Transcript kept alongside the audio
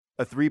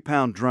A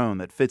 3-pound drone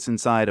that fits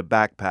inside a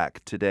backpack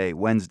today,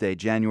 Wednesday,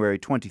 January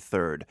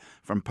 23rd.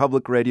 From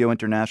Public Radio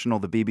International,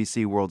 the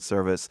BBC World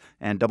Service,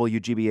 and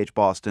WGBH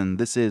Boston,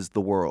 this is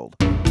The World.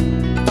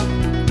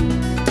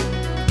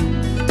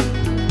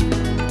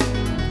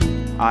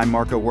 I'm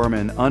Marco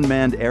Werman.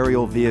 Unmanned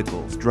aerial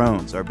vehicles,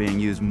 drones, are being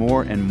used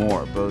more and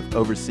more, both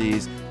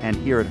overseas and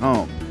here at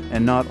home.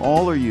 And not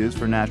all are used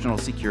for national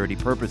security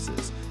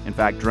purposes. In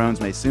fact,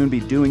 drones may soon be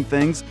doing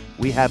things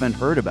we haven't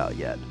heard about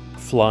yet.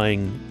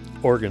 Flying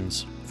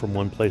organs from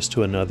one place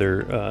to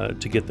another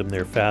to get them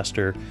there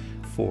faster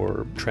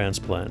for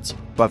transplants.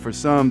 But for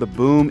some, the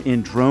boom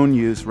in drone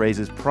use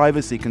raises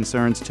privacy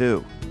concerns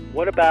too.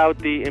 What about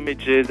the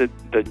images that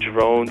the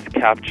drones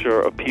capture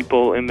of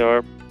people in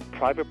their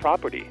private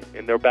property,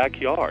 in their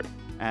backyard?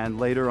 And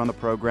later on the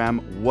program,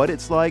 what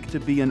it's like to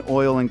be an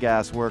oil and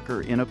gas worker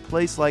in a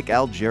place like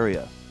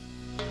Algeria.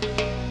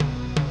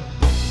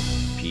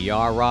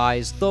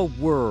 PRI's The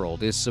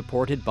World is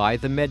supported by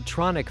the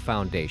Medtronic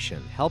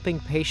Foundation,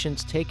 helping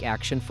patients take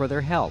action for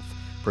their health,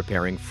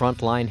 preparing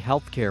frontline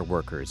healthcare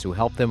workers who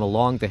help them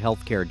along the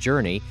healthcare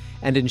journey,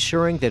 and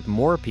ensuring that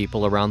more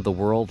people around the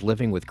world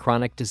living with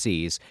chronic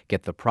disease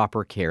get the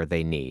proper care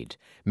they need.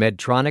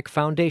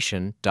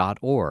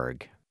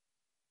 MedtronicFoundation.org.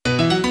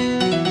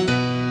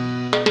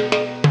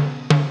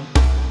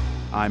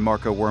 I'm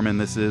Marco Werman.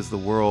 This is The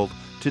World.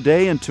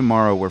 Today and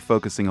tomorrow, we're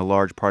focusing a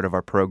large part of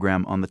our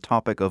program on the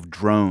topic of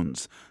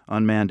drones,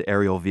 unmanned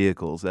aerial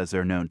vehicles, as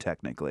they're known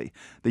technically.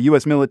 The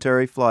U.S.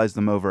 military flies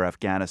them over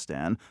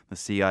Afghanistan. The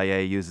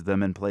CIA uses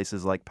them in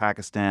places like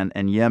Pakistan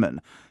and Yemen.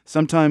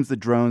 Sometimes the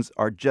drones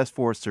are just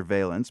for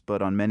surveillance,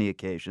 but on many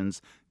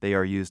occasions, they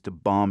are used to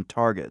bomb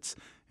targets.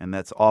 And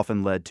that's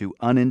often led to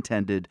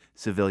unintended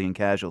civilian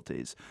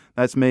casualties.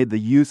 That's made the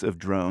use of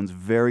drones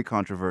very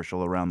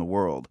controversial around the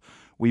world.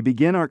 We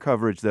begin our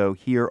coverage, though,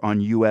 here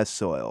on U.S.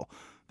 soil.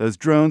 Those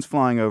drones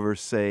flying over,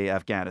 say,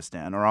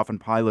 Afghanistan, are often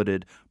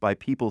piloted by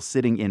people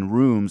sitting in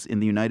rooms in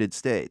the United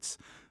States.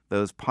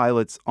 Those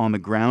pilots on the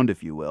ground,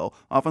 if you will,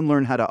 often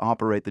learn how to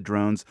operate the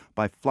drones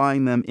by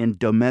flying them in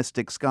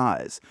domestic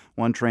skies.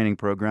 One training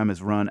program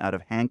is run out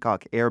of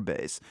Hancock Air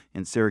Base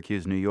in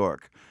Syracuse, New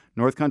York.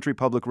 North Country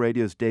Public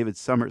Radio's David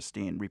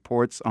Summerstein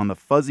reports on the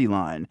fuzzy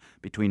line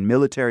between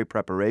military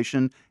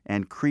preparation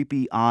and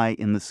creepy eye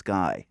in the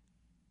sky.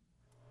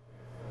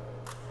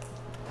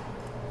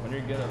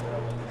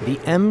 The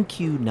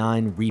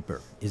MQ-9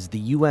 Reaper is the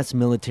U.S.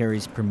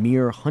 military's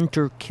premier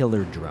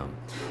hunter-killer drone.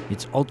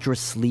 It's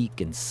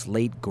ultra-sleek and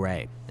slate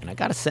gray. And I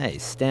gotta say,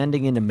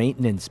 standing in a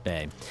maintenance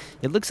bay,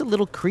 it looks a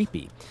little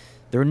creepy.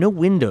 There are no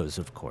windows,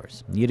 of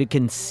course, yet it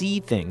can see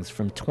things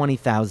from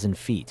 20,000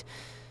 feet.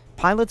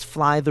 Pilots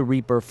fly the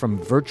Reaper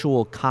from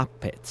virtual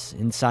cockpits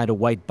inside a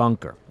white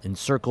bunker,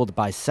 encircled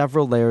by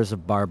several layers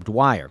of barbed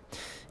wire.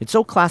 It's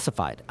so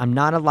classified, I'm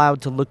not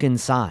allowed to look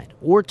inside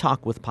or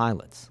talk with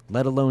pilots,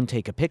 let alone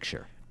take a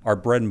picture. Our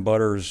bread and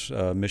butter's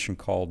mission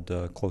called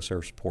Close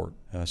Air Support.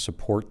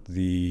 Support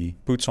the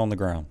boots on the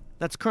ground.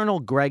 That's Colonel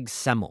Greg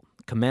Semmel,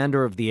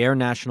 commander of the Air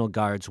National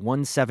Guard's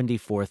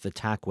 174th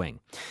Attack Wing.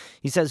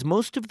 He says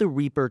most of the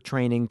Reaper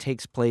training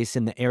takes place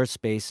in the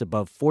airspace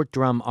above Fort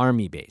Drum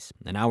Army Base,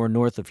 an hour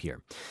north of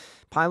here.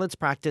 Pilots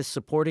practice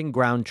supporting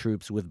ground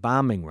troops with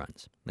bombing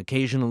runs.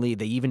 Occasionally,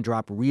 they even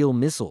drop real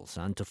missiles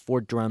onto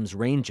Fort Drum's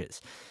ranges.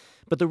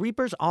 But the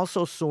Reapers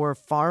also soar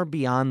far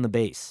beyond the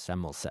base,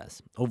 Semmel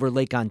says, over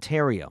Lake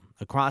Ontario,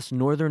 across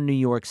northern New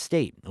York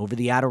State, over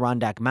the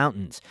Adirondack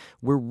Mountains,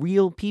 where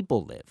real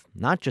people live,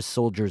 not just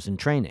soldiers in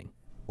training.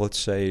 Let's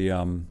say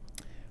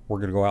we're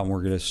going to go out and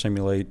we're going to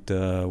simulate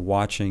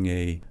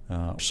watching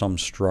some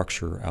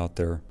structure out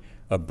there,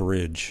 a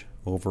bridge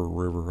over a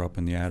river up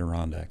in the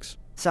Adirondacks.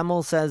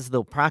 Semmel says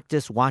they'll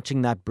practice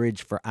watching that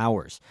bridge for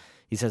hours.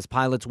 He says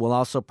pilots will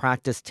also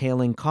practice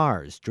tailing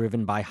cars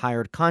driven by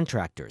hired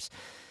contractors.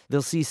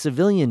 They'll see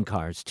civilian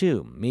cars,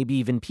 too, maybe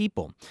even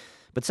people.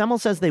 But Semmel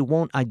says they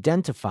won't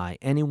identify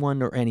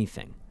anyone or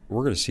anything.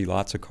 We're going to see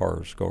lots of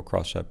cars go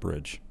across that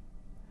bridge.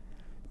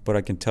 But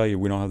I can tell you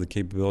we don't have the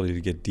capability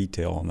to get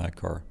detail on that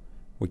car.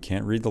 We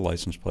can't read the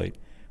license plate.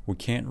 We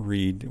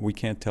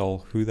can't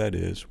tell who that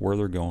is, where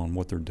they're going,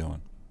 what they're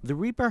doing. The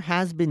Reaper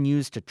has been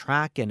used to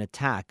track and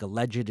attack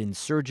alleged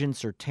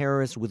insurgents or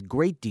terrorists with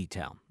great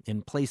detail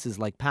in places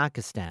like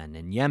Pakistan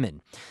and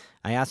Yemen.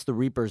 I asked the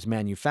Reaper's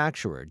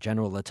manufacturer,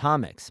 General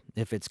Atomics,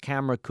 if its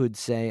camera could,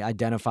 say,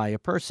 identify a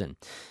person.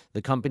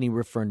 The company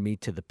referred me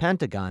to the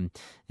Pentagon.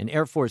 An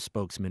Air Force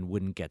spokesman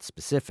wouldn't get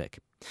specific.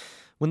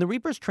 When the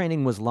Reaper's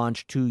training was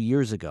launched 2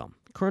 years ago,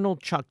 Colonel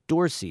Chuck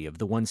Dorsey of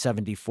the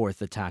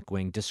 174th Attack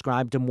Wing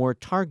described a more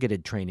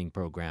targeted training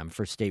program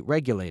for state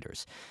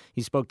regulators.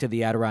 He spoke to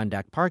the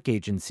Adirondack Park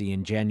Agency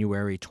in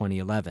January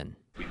 2011.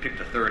 We pick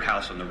the third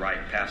house on the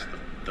right past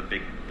the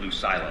big blue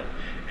silo,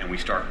 and we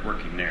start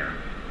working there.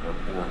 Or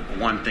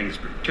one thing that's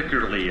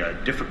particularly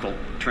difficult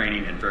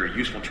training and very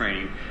useful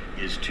training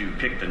is to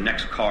pick the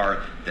next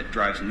car that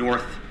drives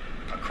north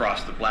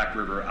across the Black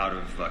River out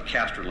of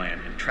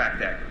Casterland and track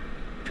that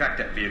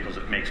vehicle as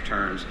it makes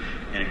turns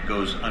and it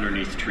goes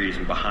underneath trees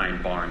and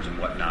behind barns and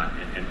whatnot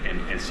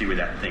and see where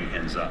that thing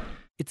ends up.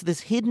 It's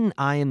this hidden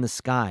eye in the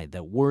sky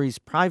that worries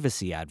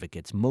privacy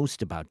advocates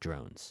most about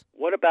drones.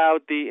 What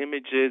about the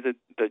images that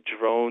the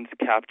drones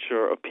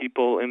capture of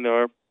people in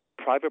their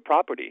private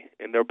property,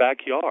 in their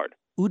backyard?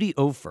 Udi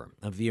Ofer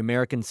of the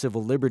American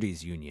Civil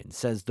Liberties Union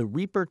says the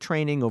Reaper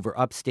training over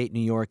upstate New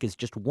York is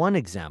just one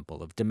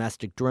example of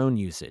domestic drone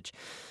usage.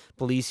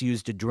 Police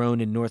used a drone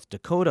in North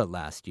Dakota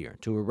last year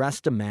to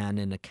arrest a man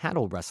in a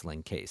cattle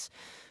rustling case.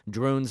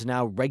 Drones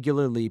now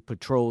regularly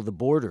patrol the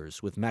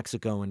borders with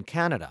Mexico and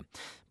Canada.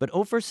 But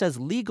Ofer says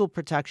legal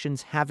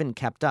protections haven't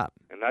kept up.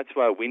 And that's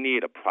why we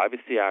need a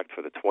Privacy Act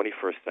for the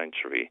 21st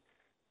century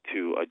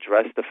to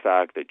address the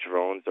fact that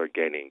drones are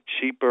getting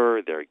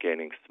cheaper, they're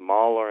getting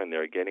smaller, and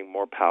they're getting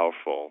more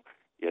powerful,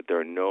 yet there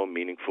are no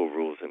meaningful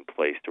rules in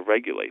place to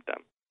regulate them.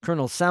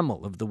 Colonel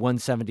Semmel of the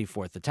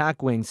 174th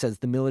Attack Wing says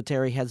the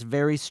military has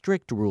very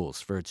strict rules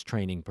for its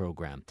training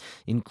program,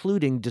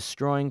 including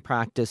destroying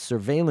practice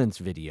surveillance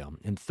video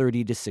in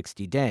 30 to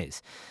 60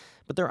 days.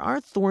 But there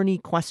are thorny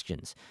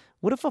questions.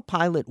 What if a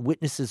pilot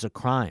witnesses a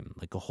crime,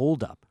 like a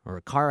holdup or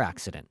a car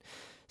accident?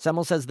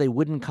 Semmel says they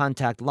wouldn't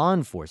contact law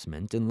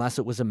enforcement unless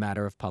it was a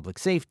matter of public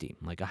safety,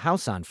 like a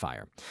house on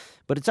fire.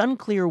 But it's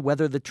unclear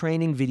whether the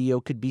training video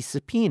could be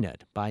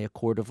subpoenaed by a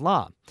court of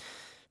law.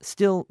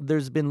 Still,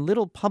 there's been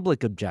little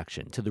public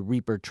objection to the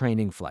Reaper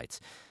training flights.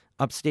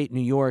 Upstate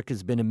New York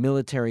has been a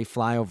military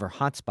flyover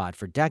hotspot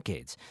for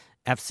decades.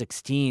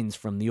 F-16s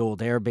from the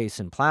old air base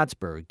in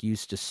Plattsburgh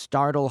used to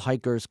startle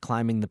hikers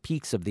climbing the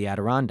peaks of the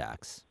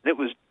Adirondacks. It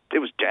was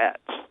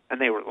jets,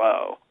 and they were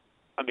low.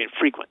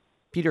 Frequent.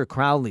 Peter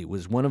Crowley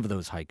was one of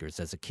those hikers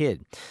as a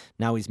kid.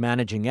 Now he's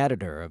managing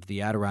editor of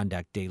the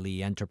Adirondack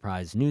Daily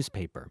Enterprise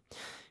newspaper.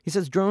 He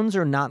says drones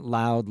are not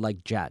loud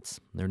like jets.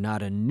 They're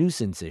not a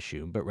nuisance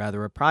issue, but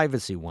rather a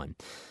privacy one.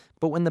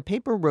 But when the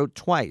paper wrote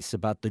twice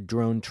about the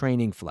drone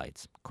training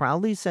flights,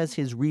 Crowley says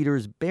his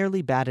readers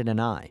barely batted an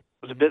eye.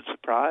 I was a bit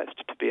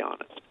surprised, to be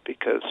honest,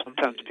 because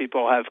sometimes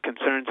people have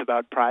concerns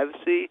about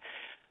privacy,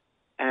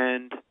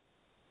 and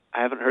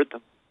I haven't heard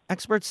them.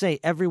 Experts say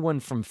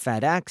everyone from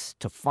FedEx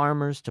to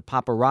farmers to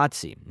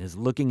paparazzi is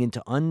looking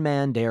into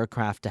unmanned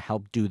aircraft to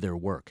help do their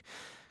work.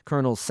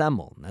 Colonel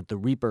Semmel at the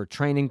Reaper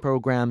training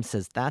program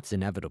says that's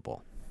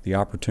inevitable. The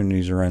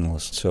opportunities are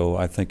endless, so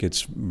I think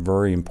it's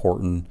very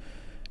important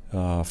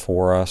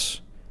for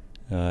us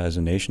as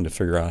a nation to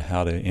figure out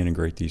how to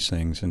integrate these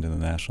things into the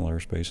national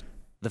airspace.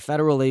 The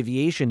Federal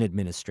Aviation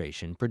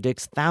Administration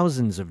predicts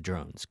thousands of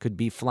drones could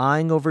be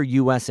flying over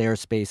U.S.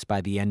 airspace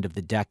by the end of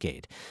the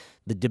decade.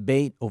 The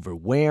debate over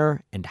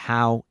where and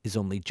how is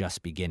only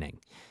just beginning.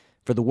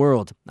 For The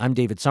World, I'm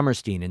David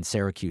Summerstein in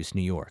Syracuse,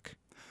 New York.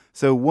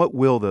 So what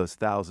will those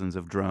thousands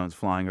of drones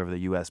flying over the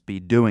U.S. be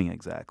doing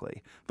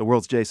exactly? The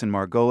World's Jason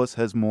Margolis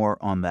has more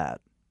on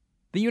that.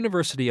 The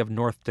University of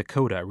North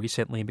Dakota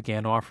recently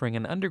began offering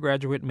an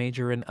undergraduate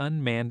major in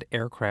unmanned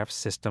aircraft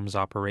systems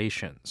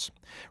operations.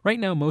 Right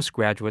now, most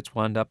graduates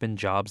will end up in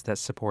jobs that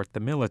support the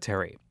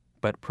military.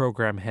 But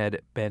program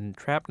head Ben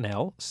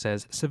Trapnell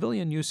says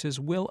civilian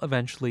uses will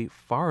eventually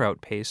far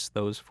outpace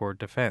those for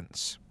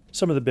defense.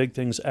 Some of the big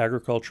things,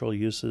 agricultural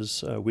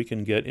uses, we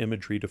can get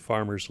imagery to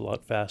farmers a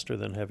lot faster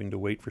than having to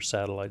wait for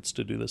satellites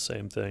to do the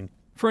same thing.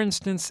 For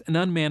instance, an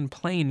unmanned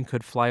plane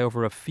could fly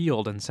over a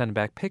field and send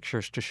back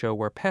pictures to show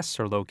where pests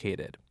are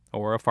located.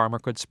 Or a farmer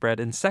could spread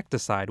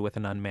insecticide with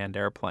an unmanned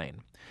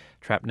airplane.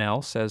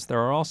 Trapnell says there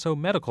are also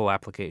medical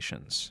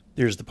applications.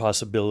 There's the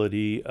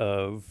possibility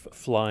of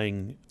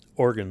flying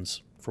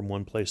organs from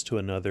one place to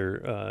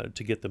another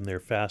to get them there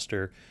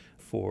faster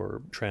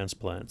for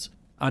transplants.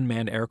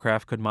 Unmanned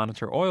aircraft could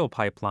monitor oil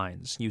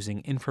pipelines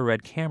using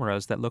infrared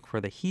cameras that look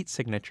for the heat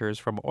signatures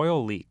from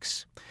oil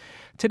leaks.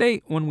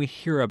 Today, when we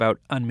hear about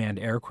unmanned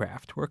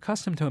aircraft, we're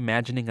accustomed to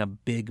imagining a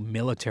big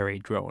military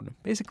drone,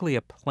 basically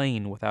a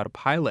plane without a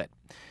pilot.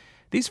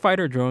 These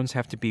fighter drones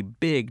have to be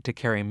big to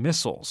carry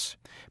missiles,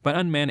 but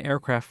unmanned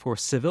aircraft for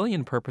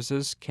civilian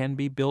purposes can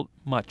be built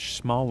much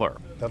smaller.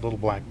 That little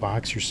black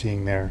box you're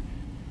seeing there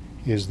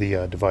is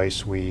the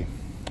device we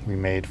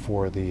made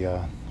for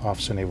the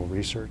Office of Naval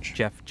Research.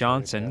 Jeff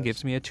Johnson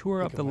gives me a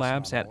tour of the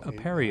labs at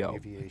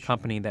Apereo, a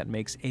company that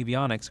makes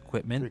avionics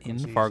equipment in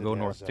Fargo,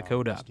 North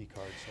Dakota.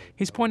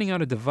 He's pointing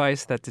out a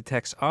device that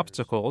detects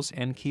obstacles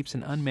and keeps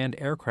an unmanned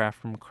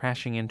aircraft from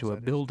crashing into a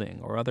building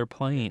or other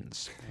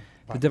planes.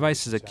 The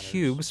device is a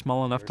cube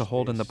small enough to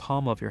hold in the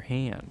palm of your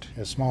hand.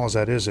 As small as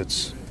that is,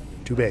 it's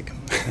too big.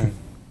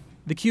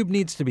 The cube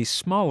needs to be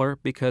smaller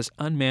because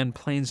unmanned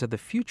planes of the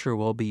future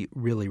will be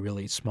really,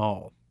 really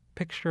small.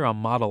 Picture a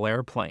model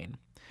airplane.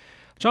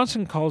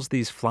 Johnson calls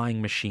these flying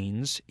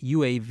machines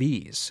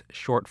UAVs,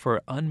 short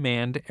for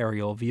unmanned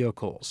aerial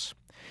vehicles.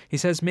 He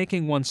says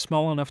making one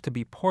small enough to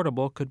be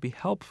portable could be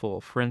helpful,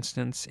 for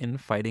instance, in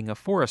fighting a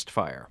forest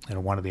fire.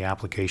 And one of the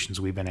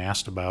applications we've been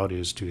asked about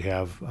is to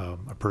have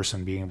a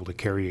person being able to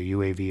carry a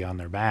UAV on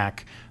their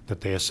back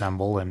that they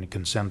assemble and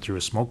can send through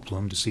a smoke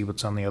plume to see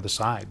what's on the other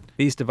side.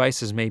 These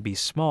devices may be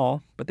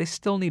small, but they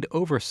still need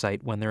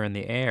oversight when they're in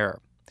the air.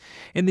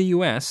 In the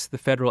U.S., the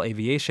Federal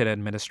Aviation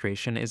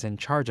Administration is in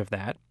charge of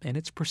that, and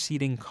it's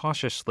proceeding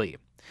cautiously.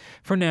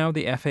 For now,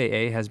 the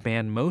FAA has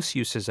banned most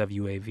uses of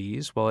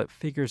UAVs while it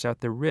figures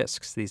out the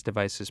risks these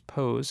devices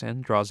pose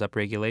and draws up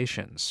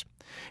regulations.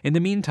 In the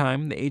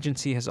meantime, the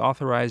agency has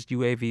authorized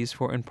UAVs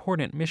for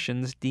important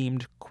missions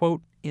deemed,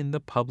 quote, in the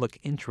public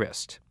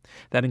interest.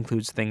 That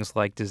includes things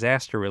like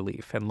disaster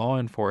relief and law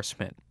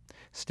enforcement.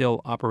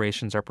 Still,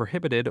 operations are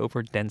prohibited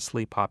over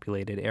densely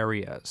populated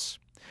areas.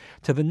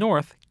 To the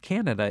north,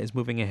 Canada is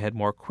moving ahead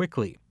more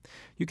quickly.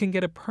 You can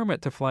get a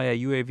permit to fly a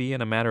UAV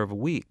in a matter of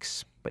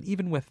weeks, but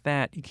even with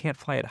that, you can't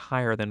fly it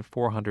higher than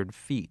 400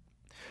 feet.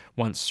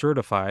 Once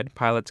certified,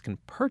 pilots can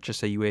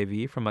purchase a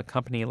UAV from a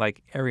company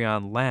like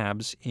Ariane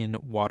Labs in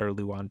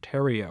Waterloo,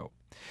 Ontario.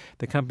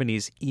 The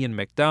company's Ian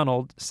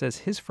McDonald says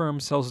his firm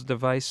sells a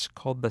device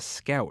called the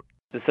Scout.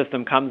 The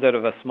system comes out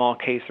of a small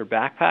case or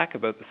backpack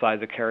about the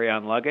size of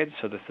carry-on luggage,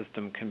 so the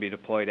system can be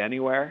deployed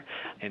anywhere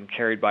and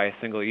carried by a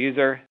single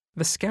user.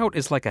 The Scout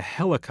is like a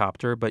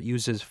helicopter but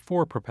uses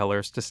 4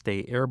 propellers to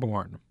stay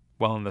airborne.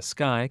 While in the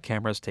sky,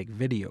 cameras take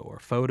video or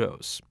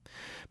photos.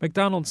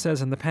 McDonald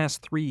says in the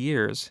past 3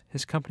 years,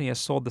 his company has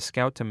sold the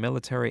Scout to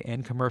military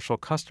and commercial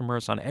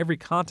customers on every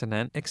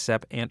continent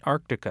except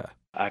Antarctica.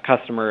 A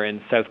customer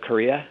in South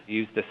Korea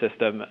used the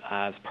system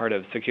as part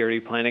of security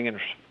planning and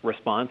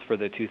response for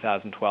the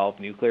 2012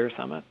 nuclear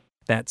summit.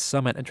 That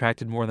summit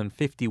attracted more than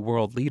 50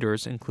 world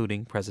leaders,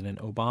 including President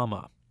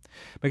Obama.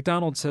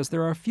 McDonald says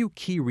there are a few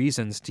key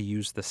reasons to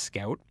use the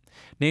Scout.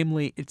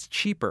 Namely, it's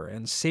cheaper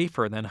and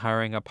safer than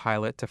hiring a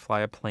pilot to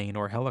fly a plane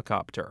or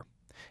helicopter.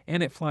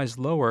 And it flies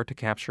lower to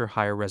capture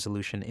higher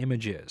resolution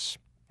images.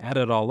 Add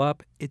it all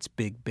up, it's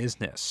big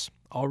business.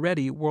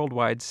 Already,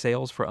 worldwide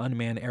sales for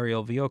unmanned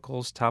aerial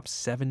vehicles top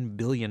 $7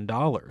 billion,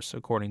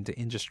 according to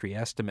industry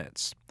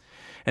estimates.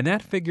 And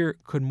that figure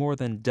could more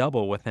than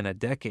double within a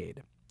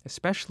decade,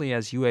 especially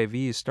as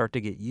UAVs start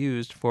to get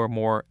used for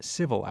more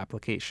civil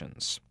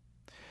applications.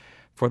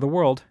 For The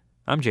World,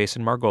 I'm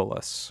Jason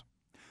Margolis.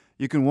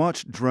 You can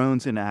watch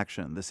drones in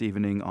action this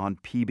evening on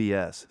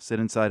PBS.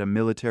 Sit inside a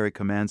military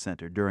command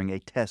center during a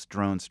test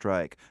drone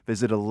strike.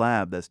 Visit a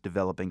lab that's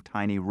developing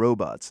tiny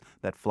robots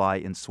that fly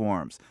in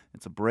swarms.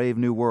 It's a brave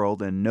new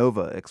world, and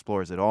Nova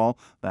explores it all.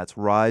 That's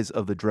Rise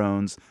of the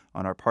Drones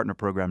on our partner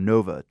program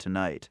Nova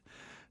tonight.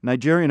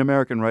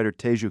 Nigerian-American writer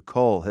Teju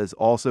Cole has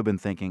also been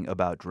thinking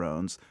about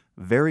drones.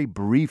 Very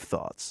brief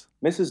thoughts.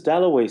 Mrs.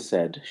 Dalloway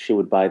said she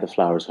would buy the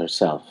flowers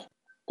herself.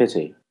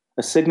 Pity.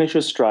 A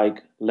signature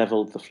strike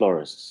leveled the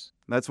florists.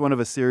 That's one of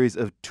a series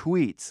of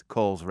tweets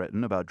Cole's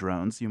written about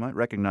drones. You might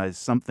recognize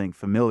something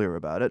familiar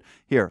about it.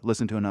 Here,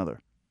 listen to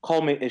another.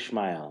 Call me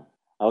Ishmael.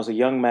 I was a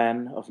young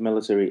man of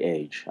military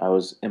age. I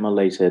was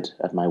immolated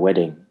at my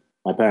wedding.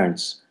 My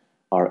parents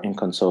are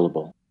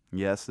inconsolable.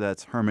 Yes,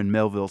 that's Herman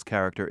Melville's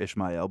character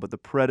Ishmael, but the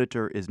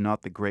predator is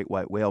not the great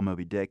white whale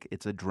Moby Dick,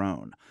 it's a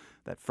drone.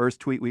 That first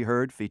tweet we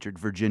heard featured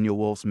Virginia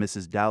Woolf's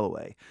Mrs.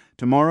 Dalloway.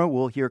 Tomorrow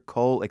we'll hear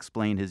Cole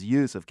explain his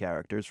use of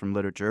characters from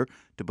literature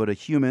to put a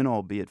human,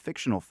 albeit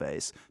fictional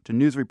face, to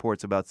news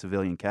reports about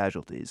civilian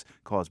casualties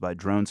caused by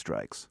drone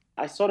strikes.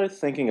 I started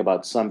thinking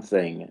about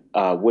something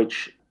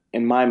which,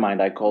 in my mind,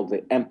 I call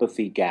the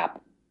empathy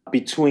gap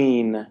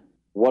between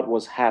what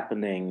was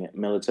happening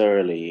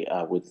militarily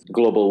with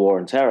global war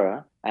and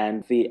terror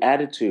and the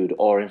attitude,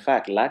 or in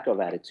fact lack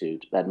of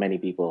attitude, that many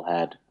people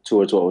had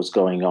towards what was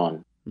going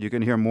on. You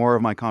can hear more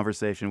of my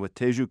conversation with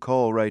Teju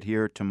Cole right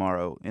here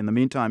tomorrow. In the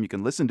meantime, you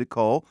can listen to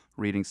Cole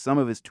reading some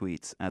of his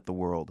tweets at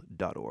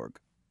theworld.org.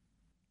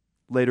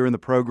 Later in the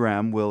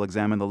program, we'll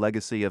examine the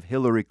legacy of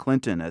Hillary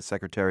Clinton as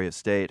Secretary of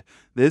State.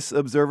 This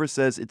observer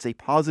says it's a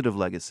positive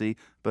legacy,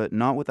 but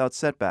not without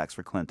setbacks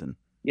for Clinton.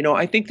 You know,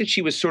 I think that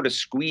she was sort of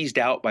squeezed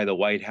out by the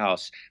White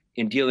House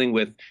in dealing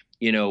with,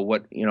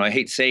 I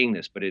hate saying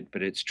this, but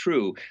it's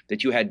true,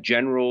 that you had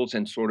generals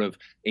and sort of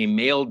a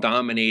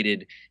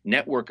male-dominated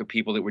network of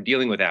people that were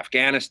dealing with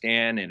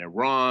Afghanistan and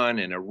Iran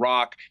and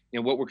Iraq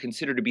and what were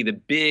considered to be the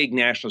big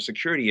national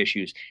security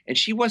issues. And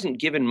she wasn't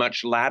given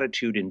much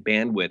latitude and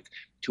bandwidth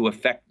to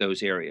affect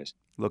those areas.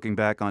 Looking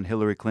back on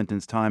Hillary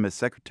Clinton's time as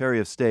Secretary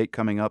of State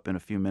coming up in a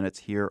few minutes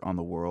here on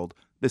The World.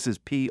 This is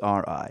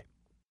PRI.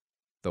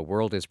 The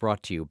World is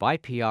brought to you by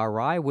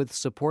PRI with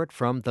support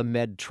from the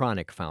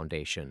Medtronic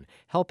Foundation,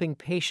 helping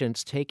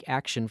patients take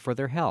action for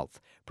their health,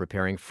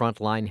 preparing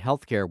frontline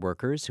healthcare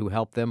workers who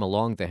help them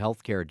along the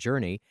healthcare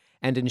journey,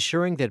 and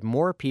ensuring that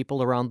more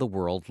people around the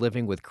world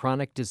living with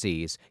chronic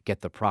disease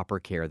get the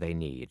proper care they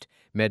need.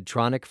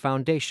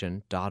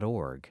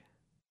 MedtronicFoundation.org.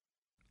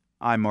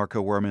 I'm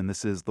Marco Werman.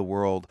 This is The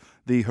World.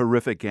 The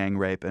horrific gang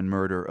rape and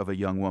murder of a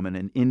young woman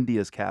in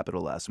India's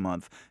capital last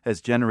month has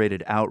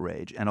generated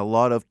outrage and a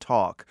lot of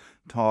talk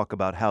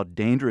about how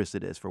dangerous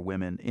it is for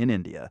women in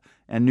India,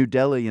 and New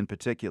Delhi in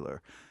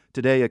particular.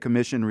 Today, a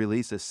commission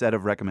released a set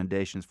of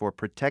recommendations for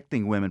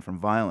protecting women from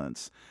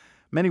violence.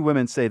 Many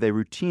women say they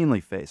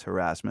routinely face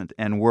harassment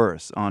and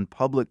worse on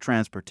public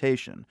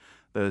transportation.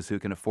 Those who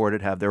can afford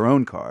it have their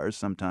own cars,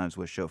 sometimes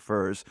with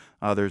chauffeurs.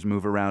 Others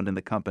move around in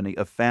the company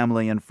of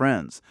family and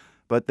friends.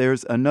 But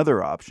there's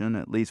another option,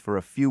 at least for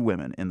a few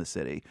women in the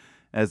city.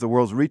 As the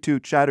world's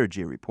Ritu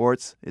Chatterjee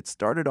reports, it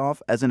started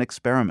off as an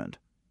experiment.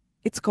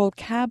 It's called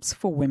Cabs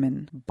for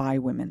Women by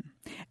Women.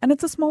 And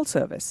it's a small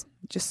service,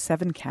 just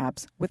 7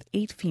 cabs with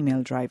 8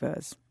 female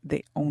drivers.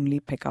 They only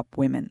pick up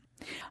women.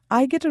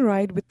 I get a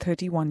ride with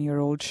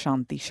 31-year-old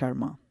Shanti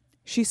Sharma.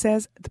 She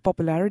says the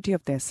popularity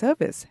of their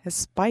service has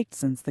spiked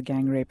since the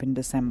gang rape in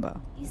December.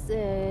 After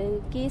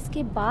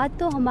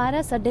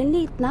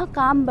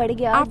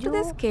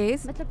this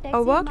case,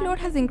 our workload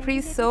has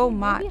increased so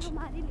much.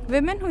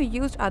 Women who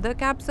used other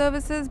cab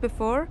services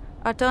before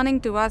are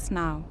turning to us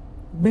now.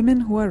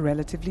 Women who are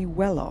relatively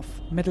well-off,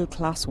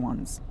 middle-class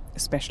ones,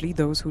 especially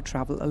those who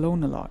travel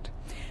alone a lot.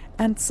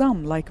 And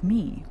some, like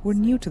me, who are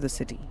new to the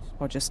city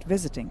or just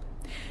visiting.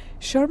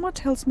 Sharma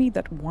tells me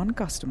that one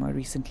customer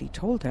recently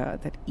told her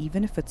that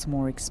even if it's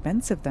more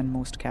expensive than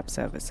most cab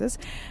services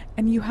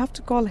and you have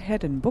to call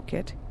ahead and book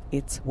it,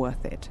 it's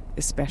worth it,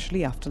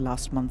 especially after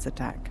last month's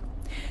attack.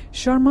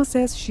 Sharma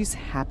says she's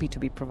happy to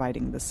be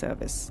providing the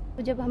service.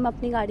 When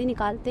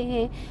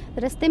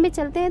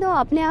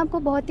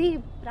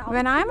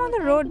I'm on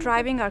the road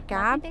driving our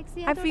cab,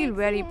 I feel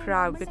very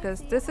proud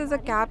because this is a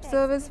cab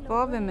service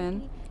for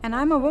women and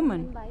I'm a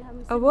woman.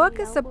 Our work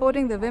is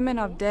supporting the women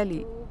of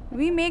Delhi.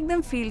 We make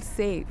them feel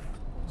safe.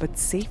 But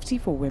safety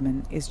for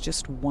women is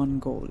just one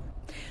goal.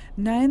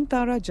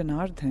 Nayantara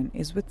Janardhan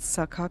is with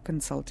Sakha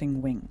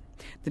Consulting Wing,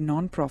 the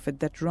non-profit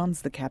that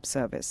runs the cab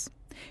service.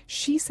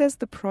 She says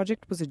the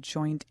project was a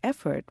joint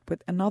effort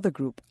with another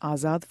group,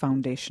 Azad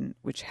Foundation,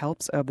 which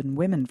helps urban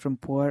women from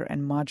poor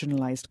and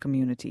marginalized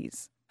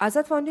communities.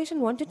 Azad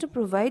Foundation wanted to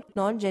provide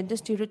non-gender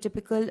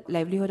stereotypical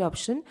livelihood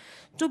option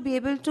to be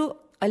able to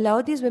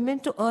allow these women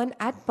to earn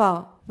at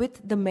par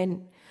with the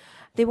men.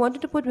 They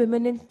wanted to put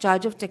women in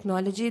charge of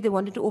technology. They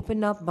wanted to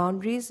open up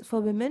boundaries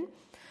for women.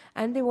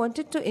 And they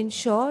wanted to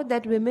ensure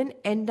that women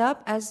end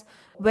up as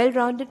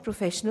well-rounded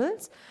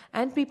professionals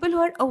and people who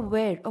are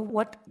aware of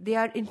what they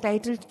are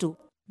entitled to.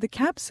 The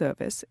cab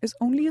service is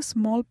only a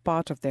small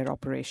part of their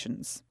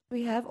operations.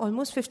 We have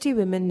almost 50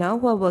 women now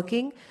who are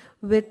working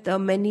with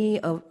many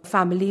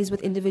families,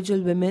 with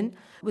individual women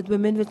with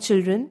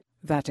children.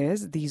 That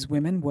is, these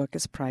women work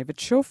as private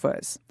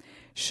chauffeurs.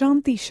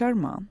 Shanti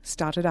Sharma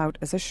started out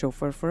as a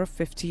chauffeur for a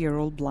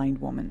 50-year-old blind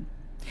woman.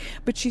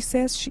 But she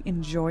says she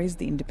enjoys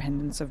the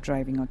independence of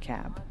driving a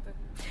cab.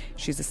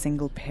 She's a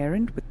single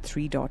parent with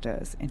 3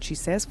 daughters, and she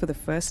says for the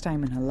first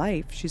time in her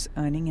life, she's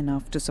earning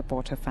enough to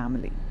support her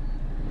family.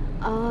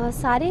 Ever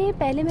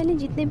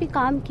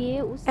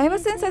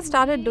since I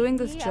started doing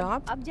this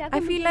job, I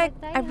feel like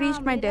I've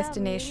reached my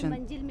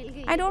destination.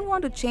 I don't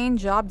want to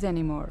change jobs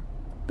anymore.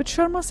 But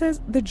Sharma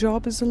says the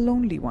job is a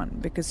lonely one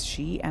because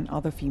she and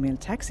other female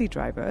taxi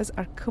drivers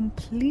are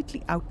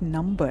completely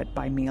outnumbered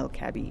by male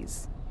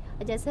cabbies.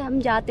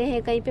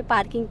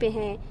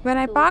 When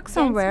I park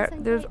somewhere,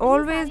 there's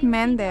always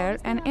men there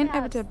and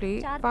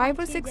inevitably 5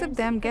 or 6 of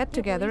them get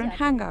together and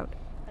hang out.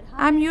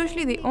 I'm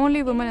usually the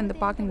only woman in the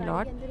parking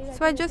lot,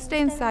 so I just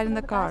stay inside in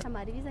the car.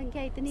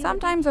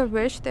 Sometimes I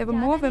wish there were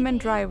more women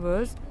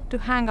drivers to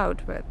hang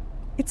out with.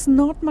 It's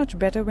not much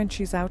better when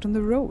she's out on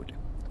the road.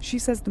 She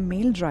says the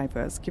male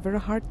drivers give her a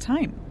hard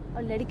time.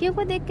 As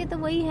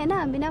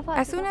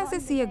soon as they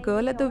see a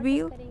girl at the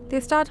wheel,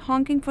 they start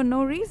honking for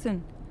no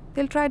reason.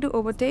 They'll try to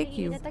overtake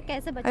you.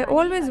 I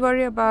always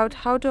worry about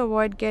how to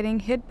avoid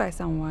getting hit by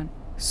someone.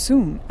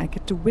 Soon, I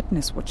get to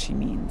witness what she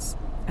means.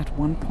 At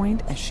one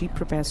point, as she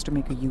prepares to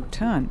make a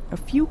U-turn, a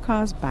few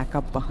cars back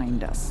up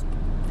behind us.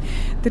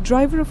 The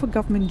driver of a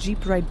government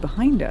jeep right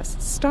behind us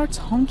starts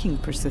honking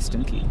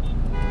persistently.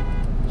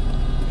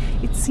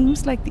 It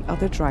seems like the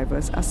other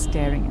drivers are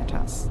staring at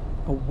us.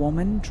 A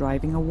woman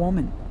driving a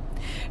woman.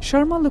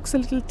 Sharma looks a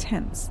little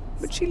tense,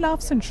 but she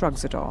laughs and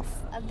shrugs it off.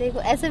 How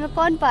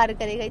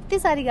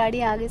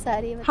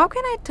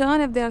can I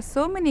turn if there are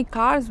so many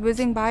cars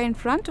whizzing by in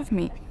front of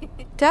me?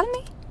 Tell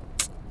me.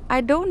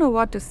 I don't know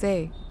what to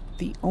say.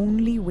 The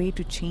only way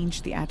to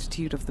change the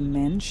attitude of the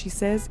men, she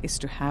says, is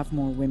to have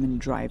more women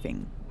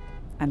driving.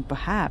 And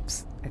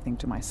perhaps, I think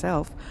to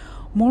myself,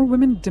 more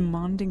women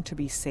demanding to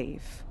be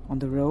safe on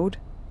the road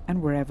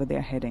and wherever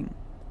they're heading.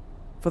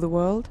 For the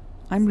World,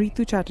 I'm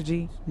Ritu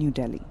Chatterjee, New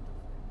Delhi.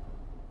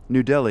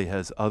 New Delhi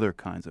has other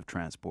kinds of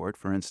transport,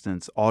 for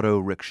instance, auto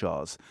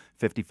rickshaws.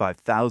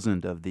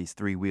 55,000 of these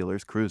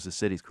three-wheelers cruise the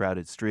city's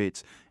crowded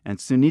streets, and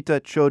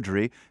Sunita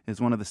Chaudhry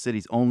is one of the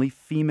city's only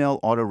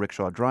female auto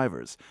rickshaw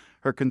drivers.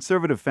 Her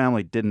conservative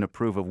family didn't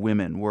approve of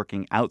women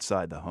working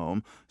outside the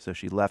home, so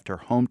she left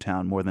her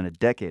hometown more than a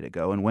decade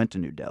ago and went to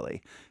New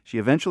Delhi. She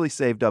eventually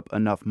saved up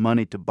enough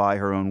money to buy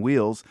her own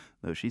wheels,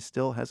 though she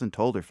still hasn't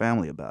told her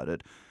family about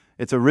it.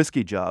 It's a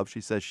risky job.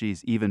 She says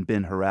she's even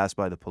been harassed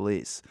by the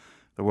police.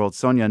 The World's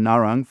Sonia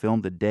Narang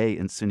filmed a day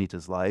in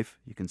Sunita's life.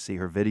 You can see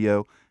her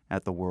video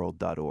at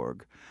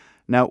theworld.org.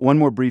 Now, one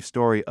more brief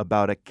story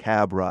about a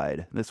cab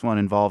ride. This one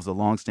involves the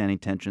long-standing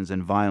tensions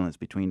and violence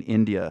between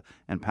India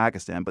and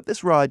Pakistan, but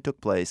this ride took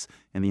place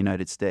in the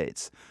United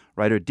States.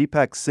 Writer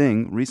Deepak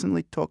Singh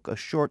recently took a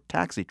short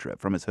taxi trip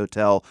from his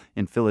hotel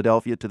in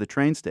Philadelphia to the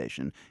train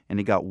station, and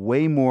he got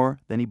way more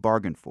than he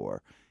bargained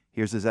for.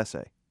 Here's his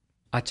essay.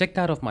 I checked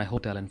out of my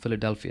hotel in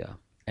Philadelphia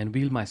and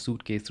wheeled my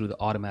suitcase through the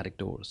automatic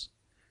doors.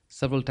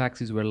 Several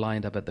taxis were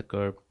lined up at the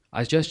curb.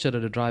 I gestured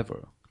at a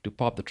driver to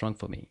pop the trunk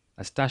for me.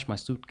 I stashed my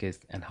suitcase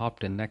and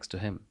hopped in next to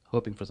him,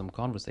 hoping for some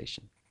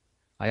conversation.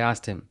 I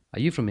asked him, "Are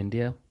you from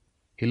India?"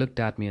 He looked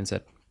at me and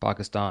said,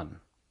 "Pakistan."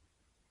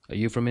 "Are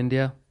you from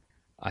India?"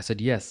 I said,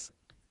 "Yes."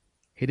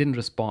 He didn't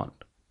respond,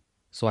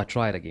 so I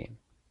tried again.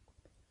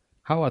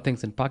 "How are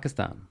things in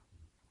Pakistan?"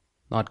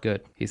 "Not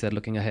good," he said,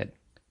 looking ahead.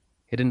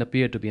 He didn't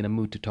appear to be in a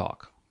mood to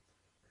talk.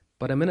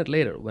 But a minute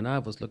later, when I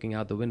was looking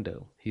out the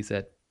window, he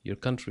said, "Your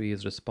country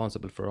is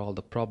responsible for all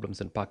the problems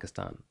in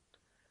Pakistan."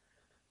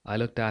 I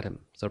looked at him,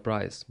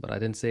 surprised, but I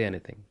didn't say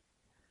anything.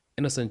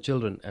 "Innocent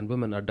children and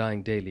women are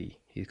dying daily,"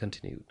 he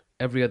continued.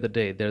 "Every other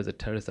day there is a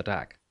terrorist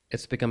attack.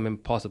 It's become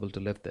impossible to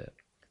live there.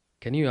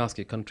 Can you ask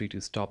your country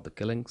to stop the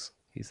killings?"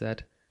 he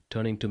said,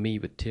 turning to me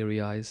with teary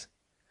eyes.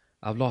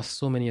 "I've lost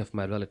so many of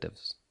my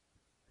relatives."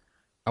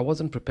 I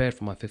wasn't prepared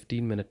for my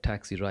 15-minute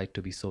taxi ride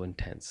to be so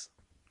intense.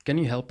 "Can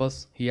you help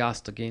us?" he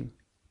asked again.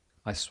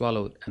 I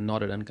swallowed and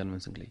nodded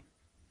unconvincingly.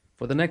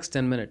 For the next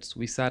 10 minutes,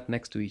 we sat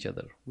next to each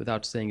other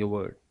without saying a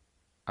word.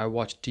 I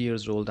watched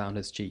tears roll down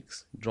his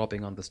cheeks,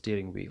 dropping on the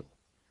steering wheel.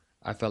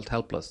 I felt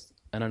helpless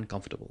and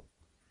uncomfortable.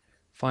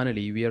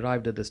 Finally, we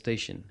arrived at the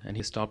station and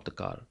he stopped the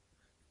car.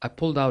 I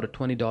pulled out a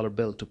 $20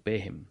 bill to pay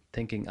him,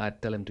 thinking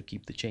I'd tell him to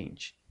keep the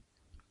change.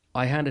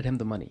 I handed him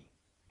the money.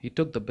 He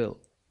took the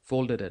bill,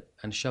 folded it,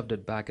 and shoved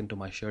it back into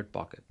my shirt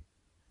pocket.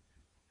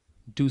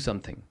 "Do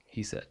something,"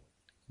 he said.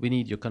 "We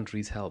need your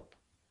country's help."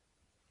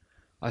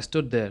 I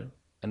stood there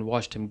and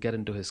watched him get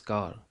into his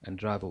car and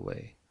drive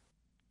away.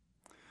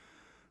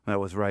 That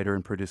was writer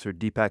and producer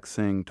Deepak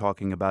Singh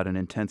talking about an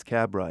intense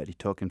cab ride he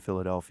took in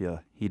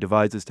Philadelphia. He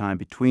divides his time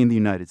between the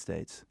United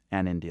States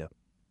and India.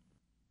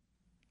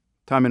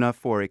 Time enough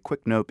for a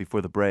quick note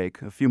before the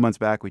break. A few months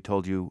back, we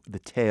told you the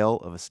tale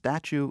of a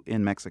statue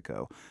in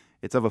Mexico.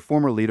 It's of a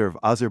former leader of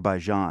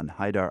Azerbaijan,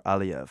 Haidar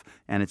Aliyev,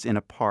 and it's in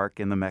a park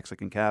in the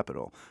Mexican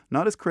capital.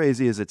 Not as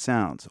crazy as it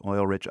sounds.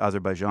 Oil-rich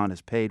Azerbaijan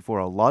has paid for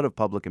a lot of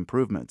public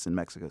improvements in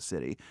Mexico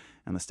City,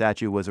 and the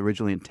statue was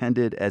originally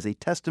intended as a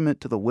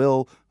testament to the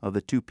will of the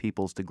two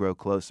peoples to grow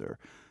closer.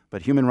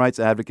 But human rights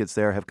advocates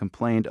there have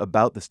complained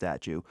about the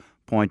statue,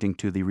 pointing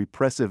to the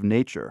repressive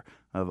nature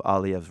of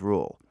Aliyev's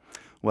rule.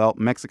 Well,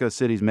 Mexico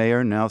City's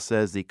mayor now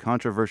says the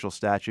controversial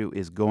statue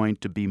is going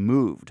to be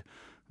moved.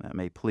 That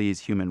may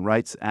please human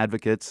rights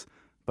advocates,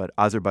 but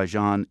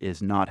Azerbaijan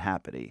is not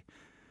happy.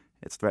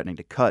 It's threatening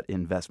to cut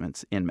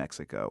investments in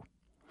Mexico.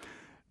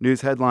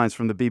 News headlines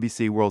from the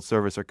BBC World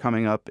Service are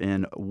coming up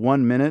in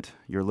 1 minute.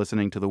 You're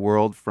listening to The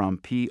World from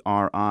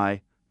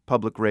PRI,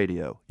 Public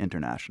Radio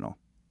International.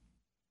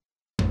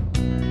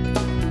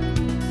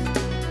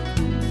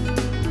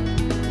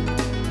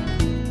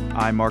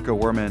 I'm Marco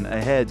Werman.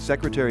 Ahead,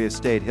 Secretary of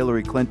State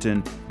Hillary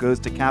Clinton goes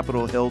to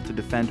Capitol Hill to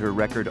defend her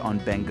record on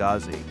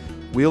Benghazi.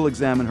 We'll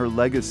examine her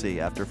legacy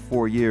after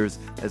 4 years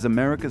as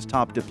America's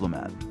top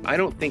diplomat. I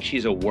don't think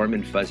she's a warm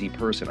and fuzzy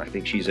person. I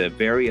think she's a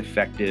very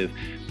effective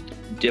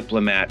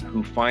diplomat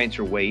who finds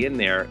her way in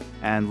there.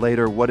 And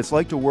later, what it's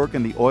like to work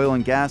in the oil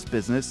and gas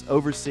business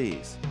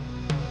overseas.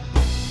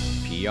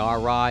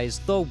 PRI's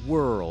The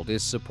World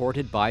is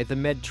supported by the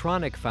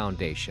Medtronic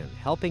Foundation,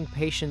 helping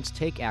patients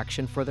take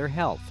action for their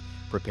health,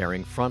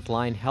 preparing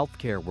frontline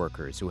healthcare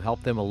workers who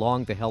help them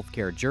along the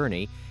healthcare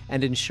journey,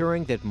 and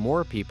ensuring that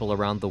more people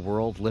around the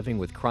world living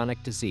with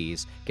chronic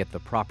disease get the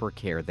proper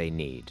care they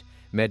need.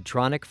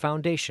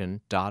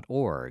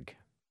 MedtronicFoundation.org.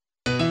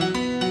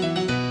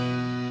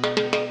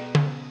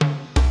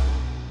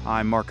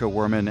 I'm Marco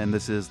Werman, and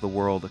this is The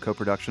World, a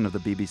co-production of the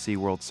BBC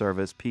World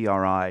Service,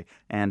 PRI,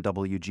 and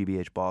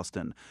WGBH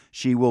Boston.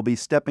 She will be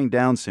stepping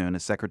down soon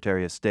as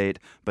Secretary of State,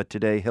 but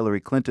today Hillary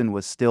Clinton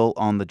was still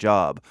on the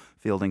job,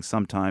 fielding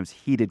sometimes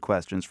heated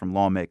questions from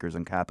lawmakers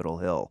on Capitol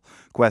Hill.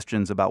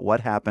 Questions about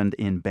what happened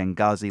in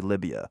Benghazi,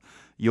 Libya.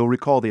 You'll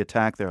recall the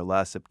attack there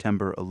last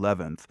September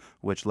 11th,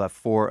 which left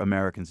 4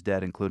 Americans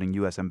dead, including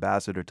U.S.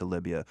 Ambassador to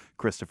Libya,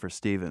 Christopher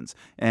Stevens.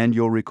 And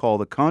you'll recall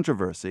the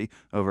controversy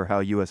over how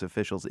U.S.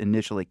 officials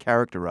initially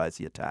characterized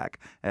the attack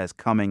as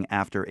coming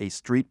after a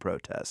street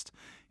protest.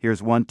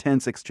 Here's one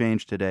tense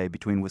exchange today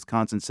between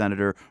Wisconsin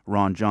Senator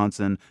Ron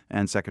Johnson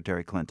and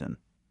Secretary Clinton.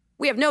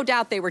 We have no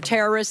doubt they were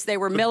terrorists, they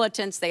were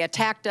militants, they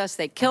attacked us,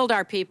 they killed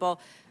our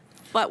people.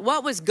 But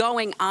what was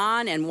going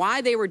on and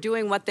why they were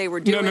doing what they were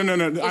doing? No.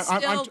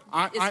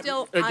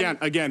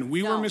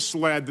 We were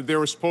misled that there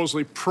were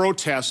supposedly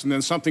protests and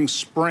then something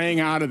sprang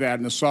out of that,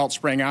 an assault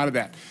sprang out of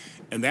that.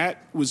 And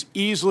that was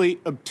easily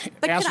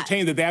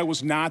ascertained that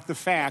was not the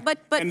fact.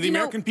 And the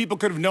American people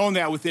could have known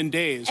that within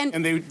days,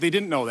 and they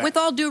didn't know that. With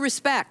all due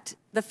respect,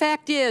 the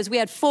fact is we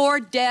had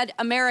 4 dead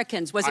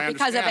Americans. Was it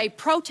because of a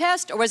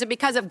protest, or was it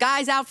because of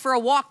guys out for a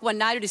walk one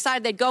night who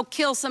decided they'd go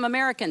kill some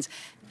Americans?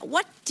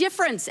 What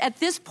difference at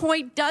this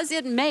point does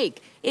it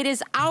make? It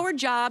is our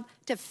job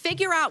to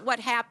figure out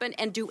what happened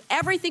and do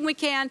everything we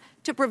can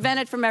to prevent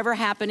it from ever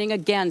happening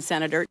again,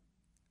 Senator.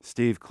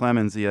 Steve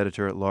Clemens, the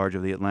editor-at-large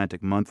of the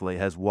Atlantic Monthly,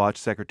 has watched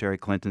Secretary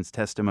Clinton's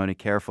testimony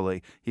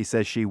carefully. He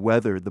says she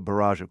weathered the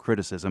barrage of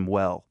criticism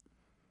well.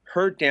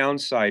 Her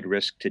downside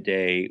risk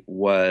today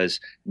was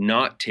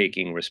not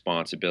taking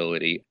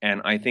responsibility,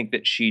 and I think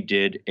that she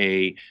did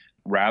a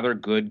rather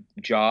good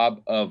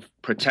job of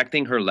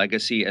protecting her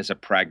legacy as a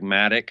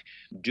pragmatic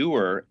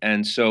doer.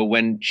 And so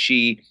when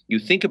you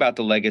think about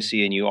the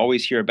legacy, and you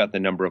always hear about the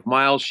number of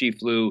miles she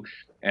flew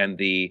and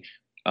the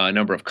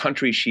number of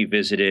countries she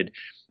visited,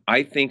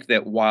 I think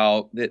that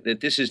while that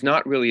this is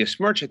not really a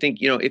smirch, I think,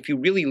 if you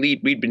really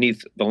read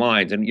beneath the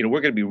lines, and,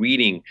 we're going to be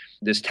reading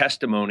this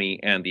testimony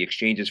and the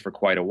exchanges for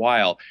quite a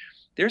while,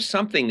 there's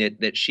something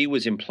that she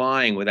was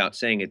implying without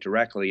saying it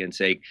directly, and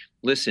saying,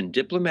 listen,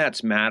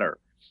 diplomats matter,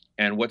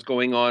 and what's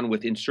going on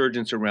with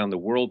insurgents around the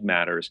world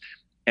matters.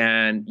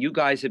 And you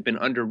guys have been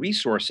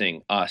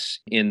under-resourcing us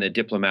in the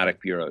diplomatic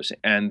bureaus,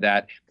 and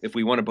that if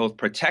we want to both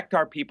protect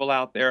our people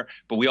out there,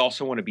 but we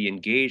also want to be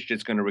engaged,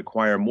 it's going to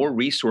require more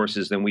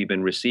resources than we've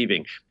been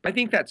receiving. I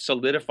think that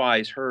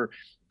solidifies her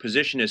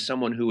position as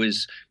someone who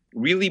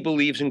really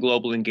believes in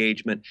global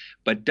engagement,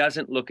 but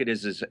doesn't look at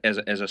it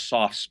as a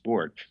soft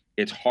sport.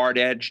 It's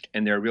hard-edged,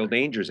 and there are real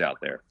dangers out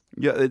there.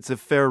 Yeah, it's a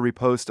fair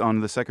repost on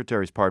the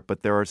Secretary's part,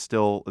 but there are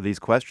still these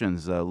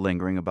questions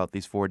lingering about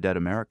these 4 dead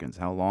Americans.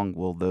 How long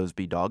will those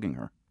be dogging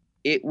her?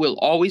 It will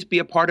always be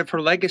a part of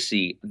her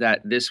legacy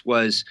that this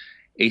was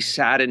a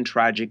sad and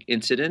tragic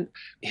incident.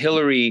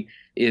 Hillary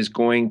is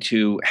going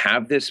to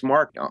have this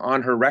mark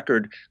on her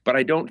record, but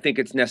I don't think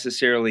it's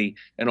necessarily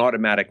an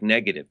automatic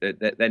negative.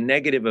 The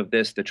negative of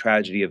this, the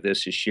tragedy of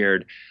this, is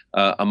shared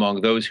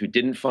among those who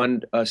didn't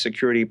fund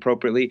security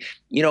appropriately.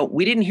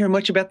 We didn't hear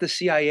much about the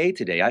CIA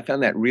today. I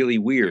found that really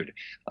weird,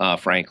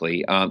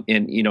 frankly.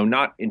 And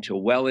not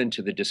until well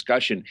into the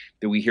discussion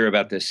that we hear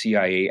about the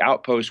CIA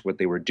outpost, what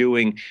they were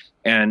doing,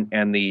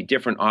 and the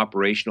different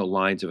operational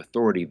lines of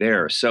authority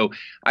there. So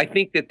I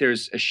think that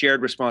there's a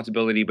shared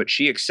responsibility, but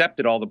she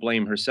accepted all the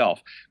blame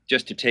herself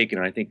just to take it.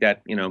 And I think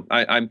that,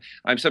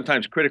 I'm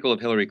sometimes critical of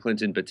Hillary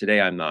Clinton, but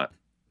today I'm not.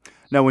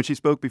 Now, when she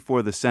spoke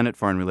before the Senate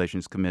Foreign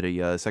Relations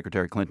Committee,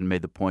 Secretary Clinton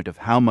made the point of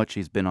how much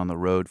she's been on the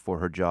road for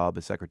her job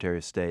as Secretary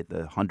of State, the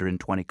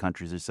 120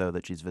 countries or so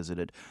that she's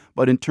visited.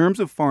 But in terms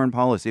of foreign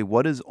policy,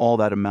 what has all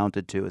that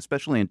amounted to,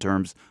 especially in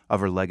terms of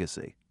her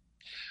legacy?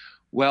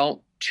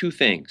 Well, 2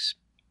 things.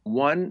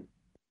 One,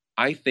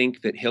 I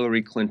think that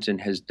Hillary Clinton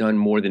has done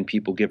more than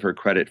people give her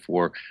credit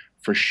for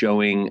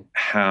showing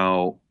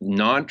how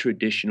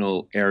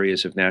non-traditional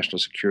areas of national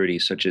security,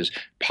 such as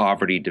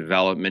poverty,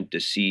 development,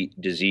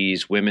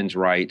 disease, women's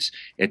rights,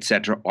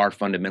 etc., are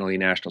fundamentally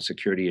national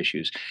security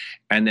issues.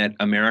 And that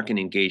American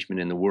engagement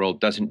in the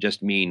world doesn't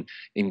just mean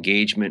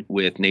engagement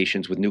with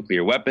nations with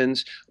nuclear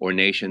weapons, or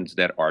nations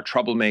that are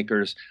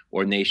troublemakers,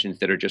 or nations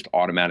that are just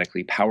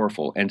automatically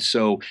powerful. And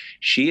so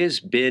she has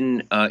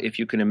been, if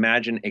you can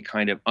imagine, a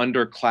kind of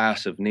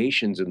underclass of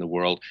nations in the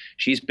world.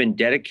 She's been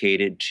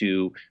dedicated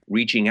to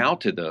reaching out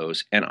to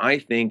those. And I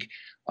think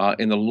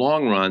in the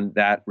long run,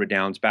 that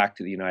redounds back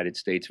to the United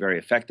States very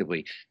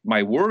effectively.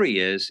 My worry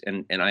is,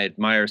 and I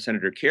admire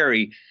Senator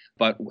Kerry,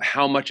 but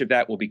how much of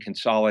that will be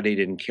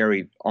consolidated and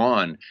carried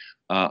on,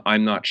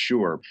 I'm not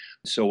sure.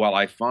 So while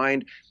I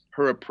find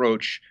her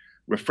approach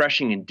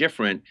refreshing and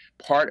different,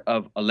 part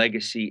of a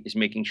legacy is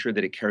making sure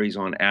that it carries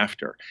on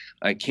after.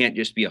 It can't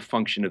just be a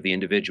function of the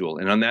individual.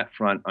 And on that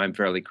front, I'm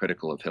fairly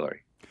critical of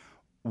Hillary.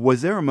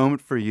 Was there a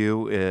moment for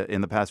you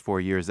in the past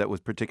 4 years that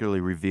was particularly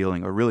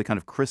revealing or really kind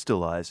of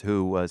crystallized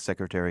who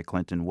Secretary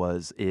Clinton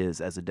is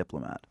as a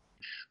diplomat?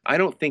 I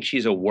don't think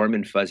she's a warm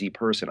and fuzzy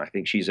person. I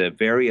think she's a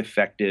very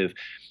effective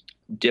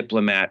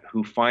diplomat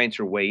who finds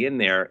her way in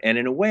there. And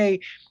in a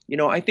way,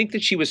 I think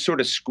that she was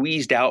sort of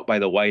squeezed out by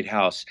the White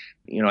House.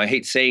 I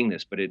hate saying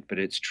this, but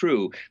it's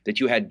true that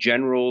you had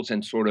generals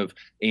and sort of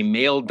a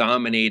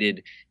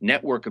male-dominated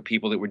network of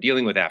people that were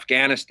dealing with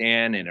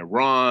Afghanistan and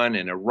Iran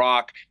and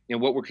Iraq,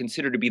 and what were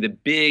considered to be the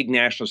big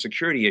national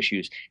security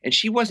issues. And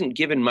she wasn't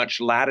given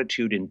much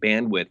latitude and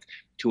bandwidth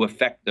to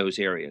affect those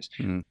areas.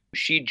 Mm-hmm.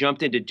 She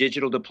jumped into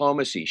digital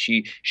diplomacy.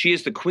 She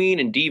is the queen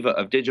and diva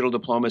of digital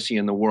diplomacy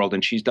in the world,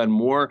 and she's done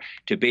more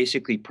to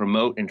basically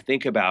promote and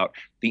think about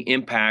the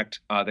impact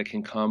that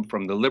can come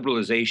from the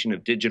liberalization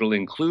of digital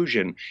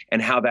inclusion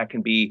and how that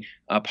can be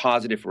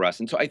positive for us.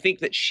 And so I think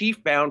that she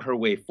found her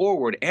way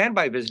forward, and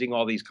by visiting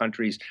all these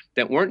countries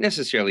that weren't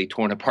necessarily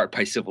torn apart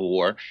by civil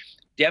war,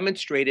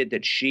 demonstrated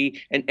that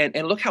she,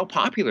 and look how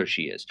popular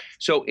she is.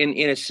 So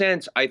in a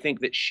sense, I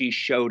think that she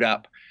showed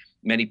up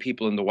many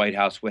people in the White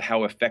House with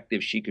how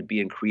effective she could be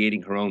in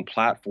creating her own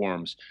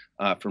platforms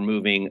for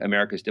moving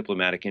America's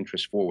diplomatic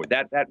interests forward.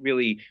 That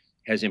really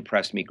has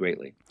impressed me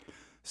greatly.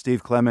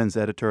 Steve Clemens,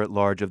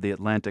 editor-at-large of The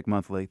Atlantic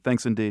Monthly.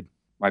 Thanks indeed.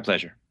 My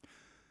pleasure.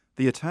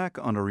 The attack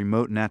on a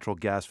remote natural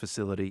gas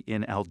facility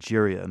in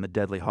Algeria and the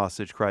deadly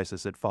hostage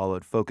crisis that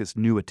followed focused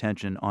new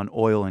attention on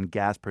oil and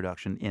gas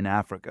production in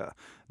Africa.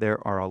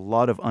 There are a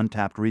lot of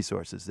untapped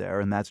resources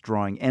there, and that's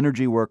drawing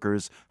energy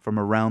workers from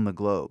around the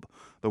globe.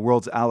 The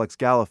World's Alex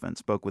Gallafent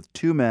spoke with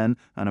two men,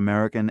 an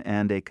American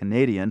and a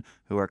Canadian,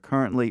 who are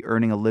currently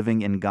earning a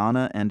living in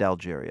Ghana and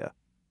Algeria.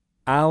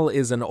 Al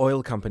is an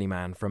oil company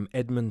man from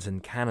Edmonton,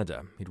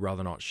 Canada. He'd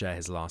rather not share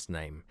his last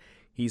name.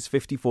 He's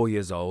 54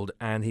 years old,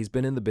 and he's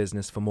been in the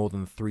business for more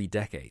than 3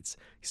 decades.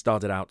 He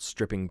started out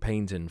stripping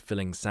paint and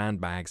filling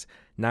sandbags.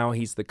 Now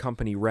he's the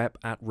company rep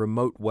at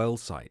remote well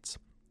sites.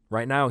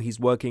 Right now he's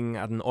working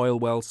at an oil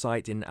well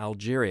site in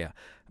Algeria,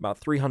 about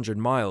 300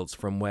 miles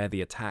from where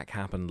the attack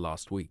happened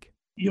last week.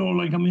 You know,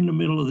 like I'm in the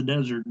middle of the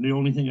desert. The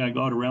only thing I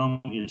got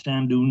around me is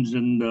sand dunes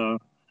and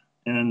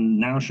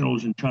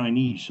nationals and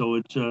Chinese. So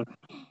it's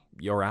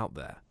You're out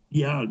there.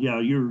 Yeah,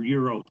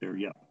 you're out there,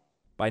 yeah.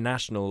 By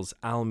nationals,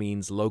 Al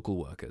means local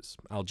workers,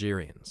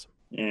 Algerians.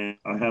 And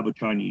I have a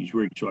Chinese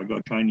rig, so I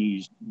got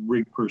Chinese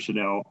rig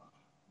personnel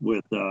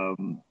with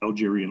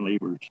Algerian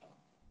laborers.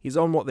 He's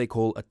on what they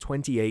call a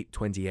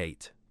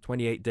 28-28.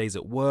 28 days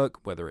at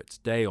work, whether it's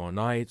day or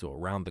night or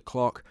round the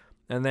clock,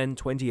 and then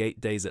 28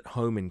 days at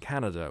home in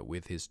Canada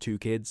with his 2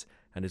 kids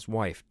and his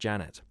wife,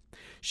 Janet.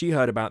 She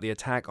heard about the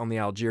attack on the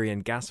Algerian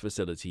gas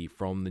facility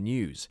from the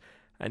news,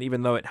 and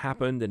even though it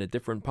happened in a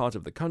different part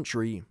of the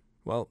country,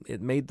 well,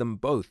 it made them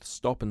both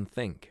stop and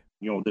think.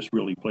 You know, this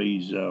really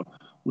plays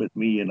with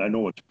me, and I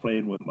know it's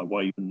playing with my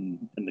wife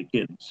and the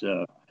kids.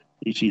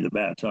 They see the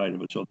bad side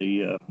of it, so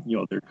they,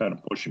 they're kind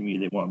of pushing me.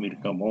 They want me to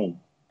come home.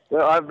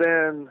 Well, I've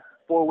been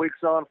 4 weeks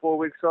on, 4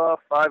 weeks off,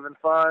 5 and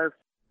 5.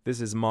 This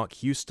is Mark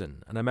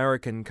Houston, an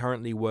American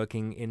currently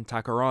working in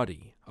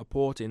Takoradi, a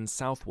port in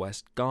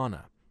southwest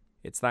Ghana.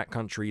 It's that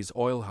country's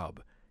oil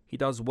hub. He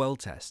does well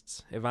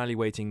tests,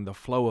 evaluating the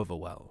flow of a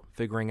well,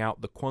 figuring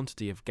out the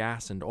quantity of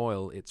gas and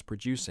oil it's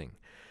producing.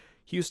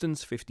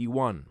 Houston's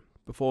 51.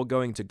 Before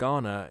going to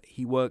Ghana,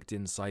 he worked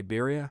in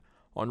Siberia,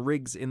 on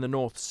rigs in the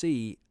North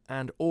Sea,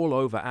 and all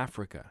over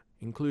Africa,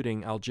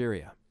 including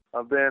Algeria.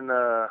 I've been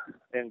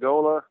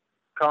Angola,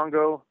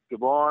 Congo,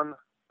 Gabon,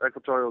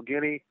 Equatorial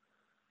Guinea,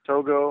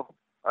 Togo,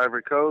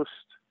 Ivory Coast.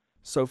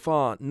 So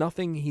far,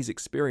 nothing he's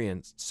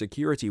experienced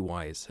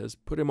security-wise has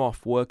put him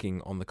off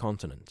working on the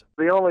continent.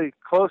 The only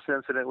close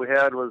incident we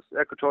had was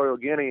Equatorial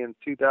Guinea in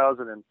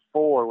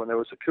 2004 when there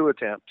was a coup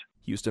attempt.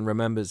 Houston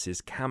remembers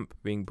his camp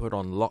being put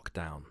on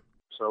lockdown.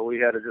 So we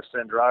had to just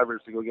send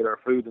drivers to go get our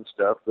food and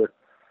stuff, but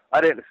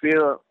I didn't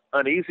feel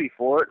uneasy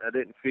for it. I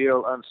didn't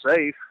feel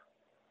unsafe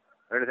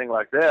or anything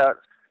like that.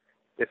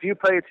 If you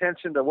pay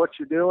attention to what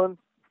you're doing,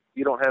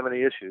 you don't have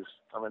any issues.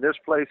 I mean, there's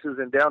places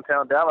in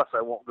downtown Dallas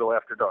I won't go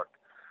after dark,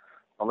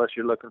 unless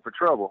you're looking for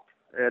trouble.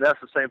 And that's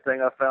the same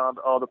thing I found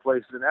all the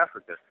places in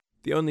Africa.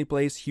 The only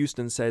place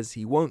Houston says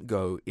he won't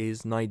go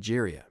is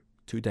Nigeria.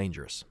 Too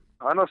dangerous.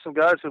 I know some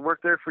guys who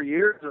worked there for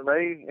years and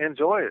they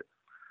enjoy it,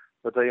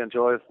 but they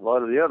enjoy a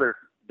lot of the other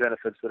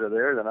benefits that are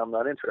there, and I'm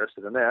not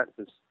interested in that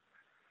because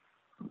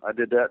I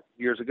did that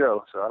years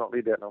ago, so I don't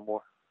need that no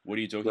more. What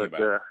are you talking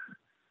about?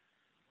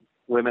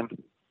 Women,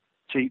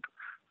 cheap,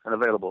 and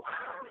available.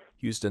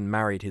 Houston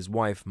married his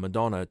wife,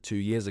 Madonna, 2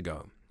 years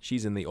ago.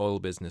 She's in the oil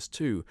business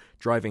too,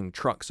 driving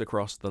trucks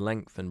across the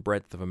length and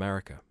breadth of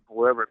America.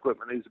 Wherever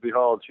equipment needs to be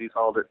hauled, she's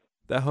hauled it.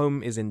 Their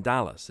home is in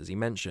Dallas, as he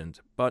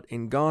mentioned, but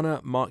in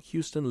Ghana, Mark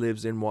Houston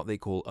lives in what they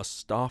call a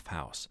staff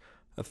house,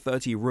 a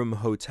 30-room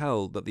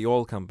hotel that the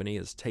oil company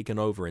has taken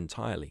over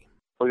entirely.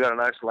 We got a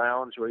nice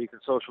lounge where you can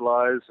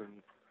socialize and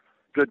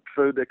good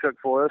food they cook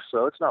for us,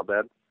 so it's not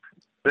bad.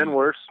 Been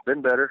worse,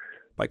 been better.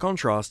 By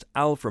contrast,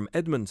 Al from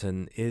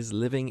Edmonton is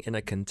living in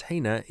a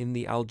container in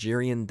the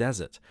Algerian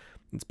desert.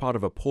 It's part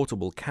of a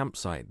portable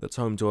campsite that's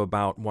home to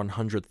about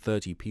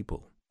 130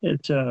 people.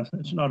 It's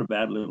not a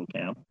bad little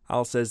camp.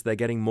 Al says they're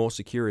getting more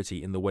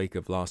security in the wake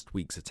of last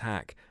week's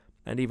attack.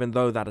 And even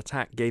though that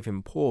attack gave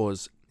him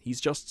pause,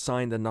 he's just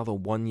signed another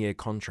 1-year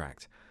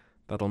contract.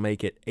 That'll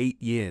make it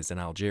 8 years in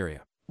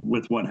Algeria.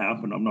 With what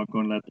happened, I'm not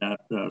going to let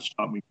that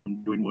stop me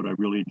from doing what I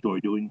really enjoy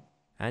doing.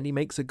 And he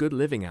makes a good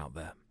living out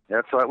there.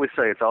 That's what we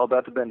say. It's all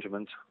about the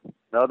Benjamins.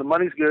 No, the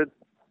money's good.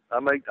 I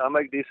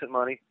make decent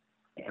money,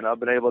 and I've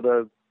been able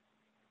to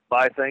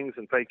buy things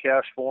and pay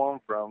cash for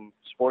them, from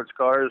sports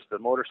cars to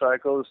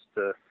motorcycles,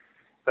 to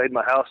paid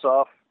my house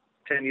off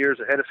 10 years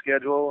ahead of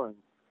schedule and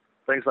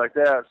things like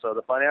that. So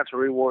the financial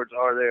rewards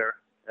are there,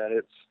 and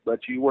it's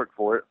let you work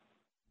for it.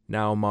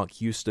 Now Mark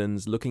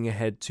Houston's looking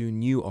ahead to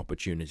new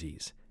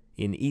opportunities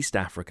in East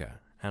Africa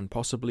and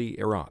possibly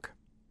Iraq.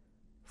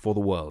 For The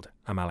World,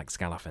 I'm Alex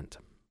Gallafent.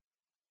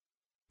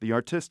 The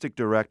artistic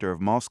director of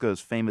Moscow's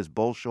famous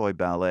Bolshoi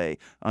Ballet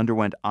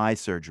underwent eye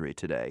surgery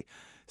today.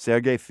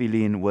 Sergei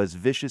Filin was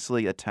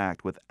viciously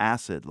attacked with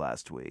acid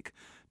last week.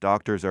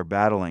 Doctors are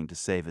battling to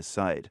save his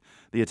sight.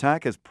 The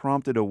attack has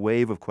prompted a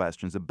wave of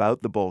questions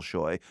about the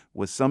Bolshoi,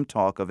 with some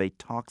talk of a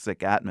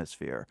toxic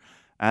atmosphere.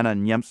 Anna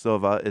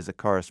Nemtsova is a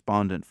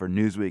correspondent for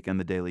Newsweek and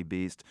the Daily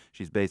Beast.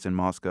 She's based in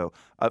Moscow.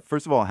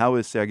 First of all, how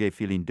is Sergei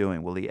Filin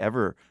doing? Will he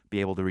ever be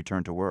able to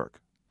return to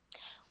work?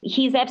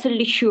 He's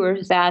absolutely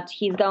sure that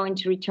he's going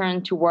to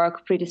return to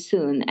work pretty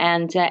soon.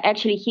 And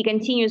actually, he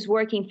continues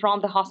working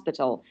from the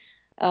hospital.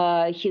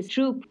 His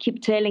troupe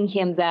keep telling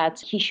him that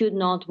he should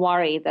not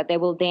worry, that they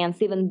will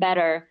dance even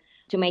better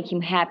to make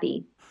him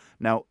happy.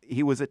 Now,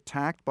 he was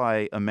attacked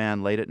by a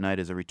man late at night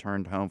as he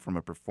returned home from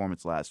a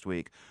performance last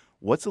week.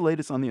 What's the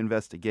latest on the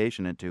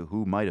investigation into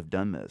who might have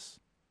done this?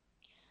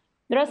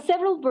 There are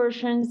several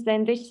versions the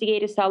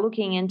investigators are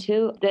looking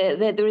into.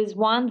 There is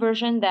one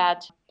version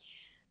that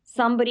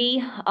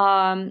somebody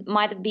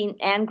might have been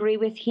angry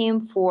with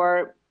him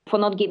for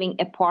not giving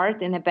a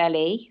part in a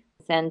ballet.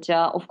 And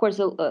of course,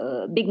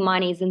 big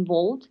money is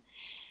involved.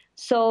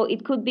 So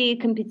it could be a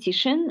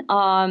competition.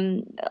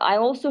 I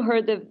also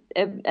heard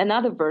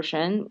another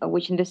version,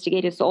 which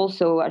investigators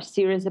also are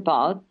serious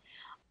about,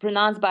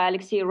 pronounced by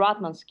Alexei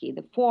Ratmansky,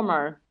 the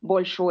former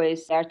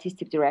Bolshoi's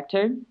artistic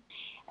director.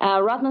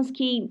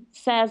 Ratmansky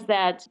says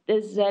that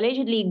there's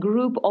allegedly a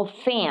group of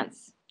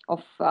fans,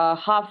 of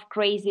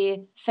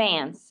half-crazy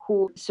fans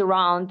who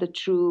surround the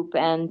troupe,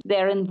 and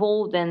they're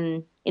involved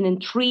in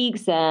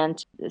intrigues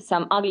and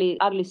some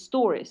ugly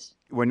stories.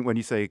 When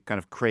you say kind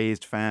of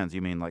crazed fans,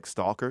 you mean like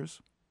stalkers?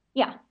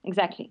 Yeah,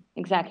 exactly.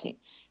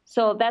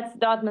 So that's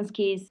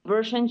Ratmansky's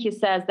version. He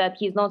says that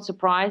he's not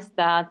surprised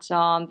that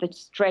the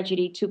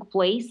tragedy took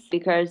place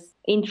because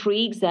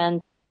intrigues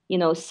and,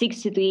 sick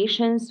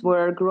situations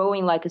were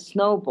growing like a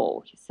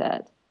snowball, he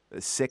said.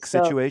 Sick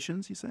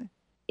situations, you say?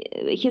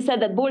 He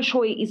said that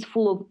Bolshoi is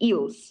full of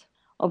ills,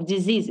 of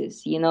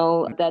diseases,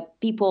 that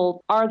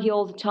people argue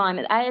all the time.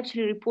 And I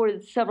actually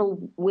reported several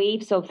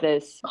waves of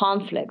this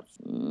conflicts.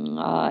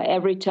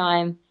 Every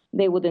time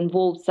they would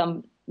involve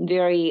some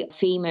very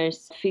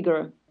famous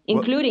figure,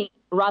 including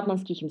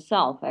Ratmansky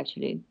himself,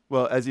 actually.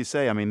 Well, as you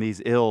say, I mean,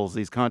 these ills,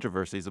 these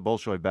controversies, the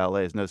Bolshoi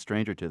Ballet is no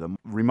stranger to them.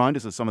 Remind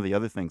us of some of the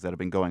other things that have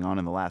been going on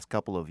in the last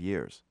couple of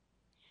years.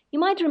 You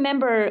might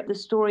remember the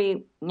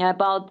story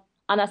about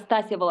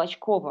Anastasia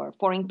Volodkova.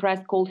 Foreign press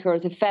called her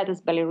the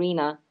fattest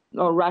ballerina,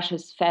 or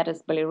Russia's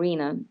fattest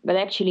ballerina. But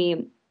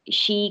actually,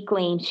 she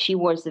claims she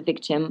was the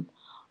victim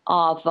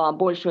of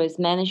Bolshoi's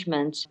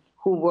management,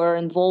 who were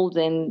involved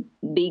in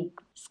big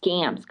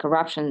scams,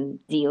 corruption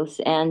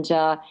deals. And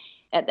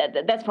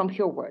that's from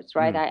her words,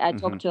 right? I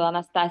talked to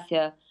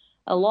Anastasia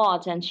a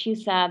lot, and she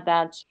said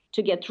that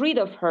to get rid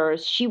of her,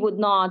 she would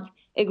not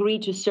agree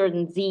to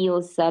certain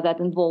deals that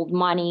involved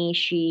money.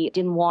 She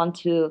didn't want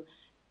to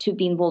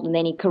be involved in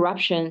any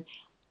corruption.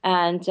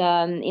 And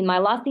in my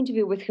last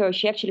interview with her,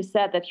 she actually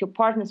said that her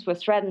partners were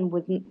threatened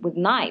with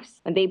knives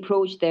when they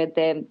approached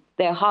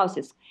their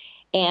houses.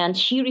 And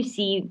she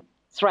received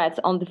threats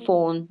on the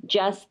phone,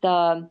 just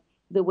the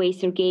way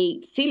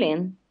Sergei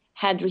Filin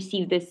had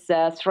received these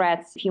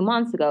threats a few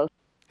months ago.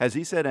 Has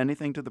he said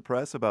anything to the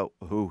press about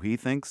who he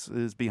thinks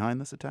is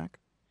behind this attack?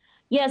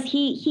 Yes,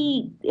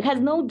 he has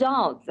no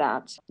doubt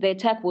that the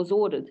attack was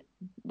ordered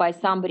by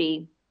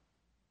somebody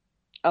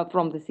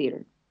from the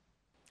theater.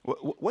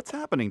 What's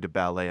happening to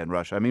ballet in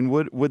Russia? I mean,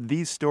 would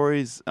these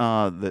stories,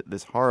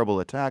 this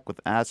horrible attack with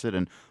acid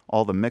and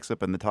all the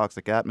mix-up and the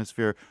toxic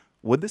atmosphere,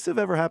 would this have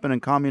ever happened in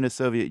communist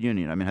Soviet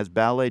Union? I mean, has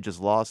ballet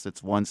just lost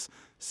its once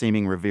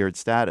seeming revered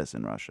status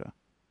in Russia?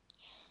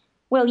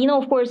 Well,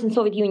 of course, in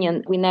Soviet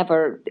Union, we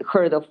never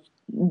heard of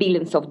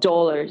billions of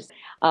dollars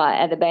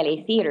at the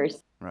ballet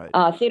theaters. Right.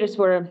 Theaters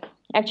were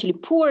actually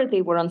poor.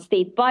 They were on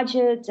state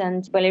budget,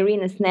 and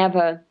ballerinas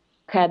never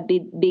had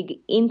big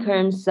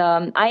incomes.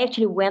 I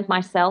actually went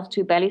myself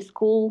to ballet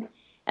school,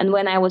 and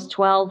when I was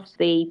 12,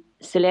 they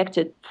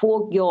selected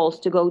 4 girls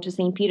to go to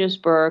St.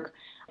 Petersburg,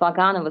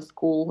 Vaganova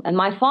school. And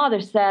my father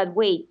said,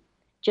 wait,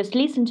 just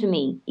listen to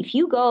me. If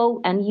you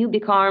go and you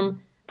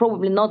become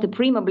probably not a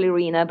prima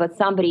ballerina, but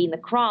somebody in the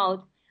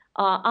crowd,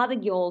 other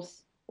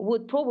girls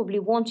would probably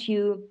want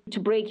you to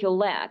break your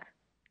leg.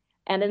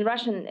 And in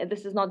Russian,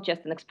 this is not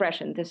just an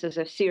expression. This is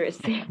a serious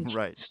thing.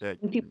 Right.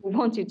 People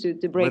want you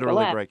to break your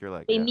leg. Literally break your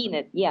leg. They mean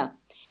it, yeah.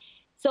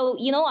 So,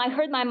 I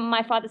heard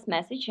my father's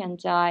message,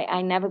 and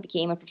I never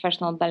became a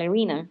professional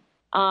ballerina.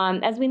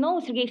 As we know,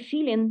 Sergei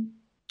Filin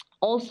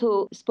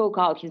also spoke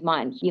out his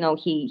mind.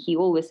 He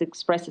always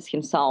expresses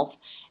himself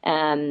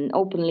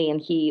openly,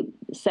 and he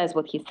says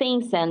what he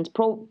thinks. And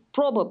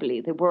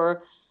probably there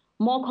were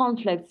more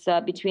conflicts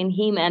between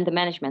him and the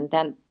management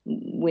than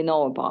we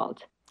know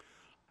about.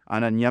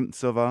 Anna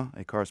Nemtsova,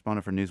 a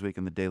correspondent for Newsweek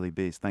and the Daily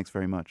Beast. Thanks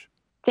very much.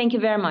 Thank you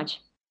very much.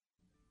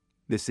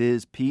 This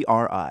is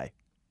PRI.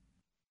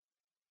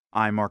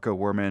 I'm Marco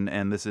Werman,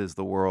 and this is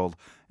The World.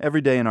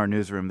 Every day in our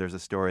newsroom, there's a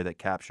story that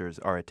captures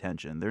our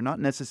attention. They're not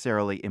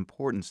necessarily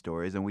important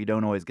stories, and we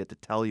don't always get to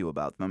tell you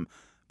about them.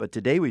 But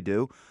today we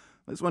do.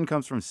 This one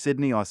comes from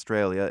Sydney,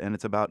 Australia, and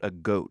it's about a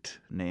goat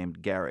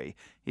named Gary.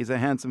 He's a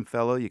handsome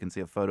fellow. You can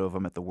see a photo of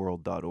him at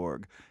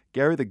theworld.org.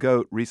 Gary the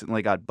goat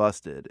recently got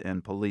busted,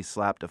 and police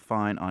slapped a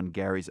fine on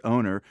Gary's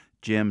owner,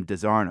 Jim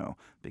DeSarno,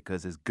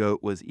 because his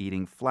goat was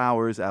eating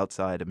flowers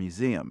outside a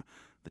museum.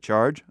 The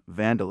charge?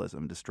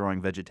 Vandalism,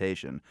 destroying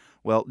vegetation.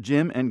 Well,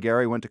 Jim and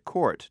Gary went to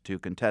court to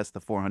contest the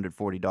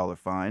 $440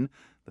 fine.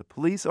 The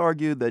police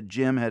argued that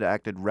Jim had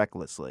acted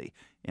recklessly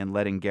in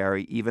letting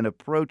Gary even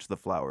approach the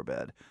flower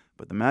bed.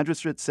 But the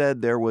magistrate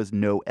said there was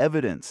no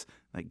evidence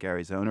that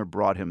Gary's owner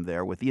brought him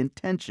there with the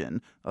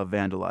intention of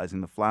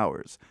vandalizing the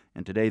flowers.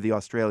 And today the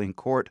Australian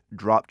court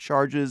dropped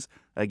charges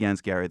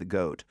against Gary the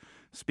goat.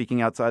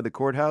 Speaking outside the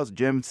courthouse,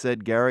 Jim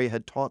said Gary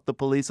had taught the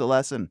police a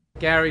lesson.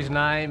 Gary's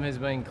name has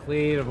been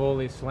cleared of all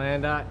this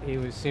slander. He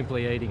was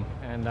simply eating.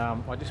 And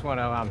I just want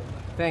to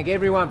thank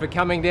everyone for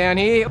coming down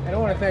here. And I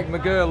want to thank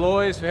McGurr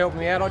Lawyers for helping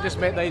me out. I just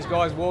met these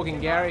guys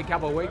walking Gary a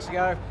couple of weeks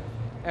ago,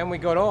 and we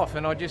got off.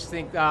 And I just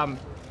think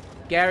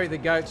Gary the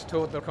goat's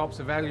taught the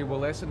cops a valuable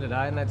lesson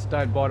today, and that's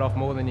don't bite off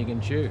more than you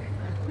can chew.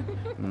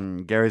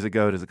 Gary's a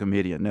goat as a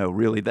comedian. No,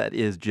 really, that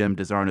is Jim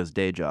DeSarno's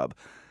day job.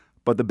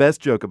 But the best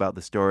joke about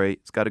the story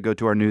has got to go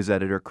to our news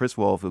editor, Chris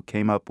Wolf, who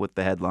came up with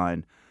the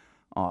headline,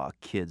 "Aw,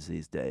 kids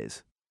these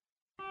days."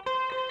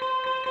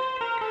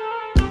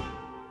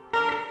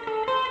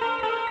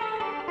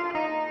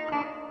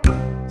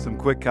 Some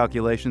quick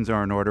calculations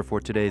are in order for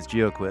today's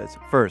GeoQuiz.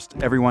 First,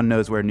 everyone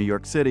knows where New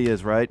York City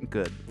is, right?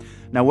 Good.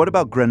 Now, what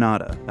about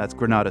Granada? That's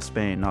Granada,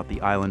 Spain, not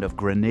the island of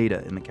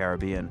Grenada in the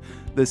Caribbean.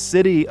 The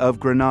city of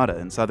Granada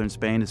in southern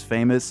Spain is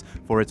famous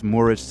for its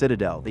Moorish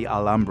citadel, the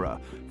Alhambra,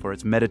 for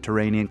its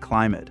Mediterranean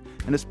climate,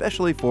 and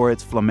especially for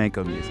its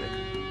flamenco music.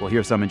 We'll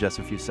hear some in just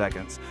a few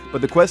seconds.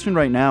 But the question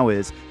right now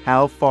is,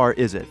 how far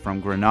is it from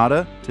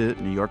Granada to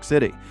New York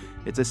City?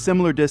 It's a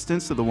similar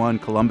distance to the one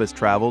Columbus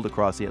traveled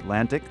across the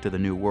Atlantic to the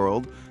New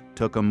World.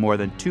 Took him more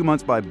than 2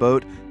 months by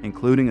boat,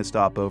 including a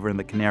stopover in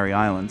the Canary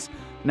Islands.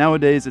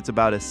 Nowadays, it's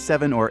about a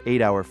 7 or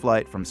 8 hour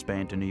flight from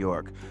Spain to New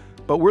York.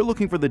 But we're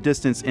looking for the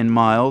distance in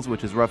miles,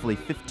 which is roughly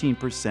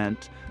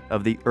 15%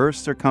 of the Earth's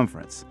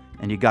circumference.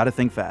 And you gotta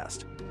think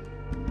fast.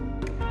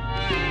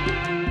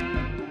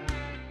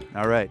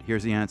 All right,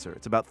 here's the answer.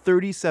 It's about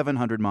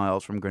 3,700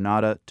 miles from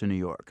Granada to New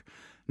York.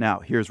 Now,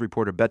 here's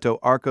reporter Beto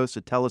Arcos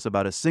to tell us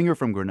about a singer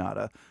from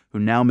Granada who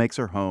now makes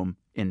her home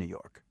in New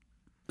York.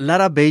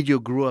 Lara Bello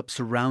grew up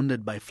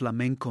surrounded by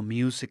flamenco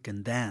music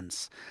and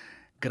dance.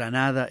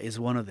 Granada is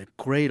one of the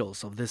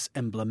cradles of this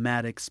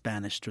emblematic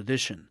Spanish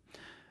tradition.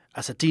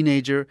 As a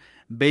teenager,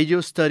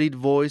 Bello studied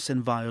voice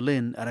and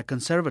violin at a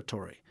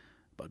conservatory.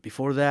 But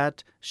before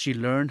that, she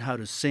learned how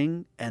to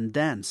sing and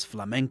dance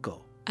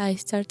flamenco. I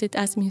started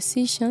as a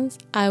musician.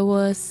 I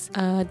was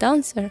a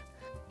dancer.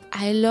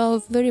 I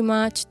love very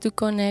much to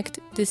connect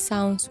the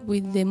sounds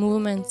with the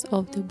movements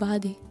of the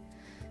body.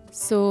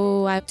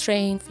 So I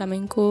trained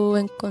flamenco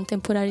and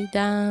contemporary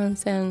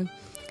dance and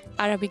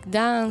Arabic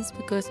dance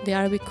because the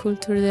Arabic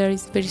culture there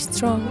is very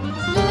strong.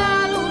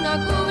 La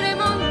luna cubre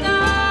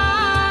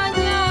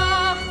montaña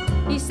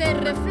y se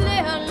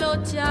reflejan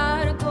los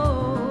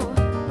charcos.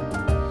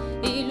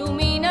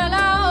 Ilumina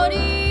la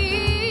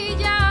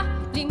orilla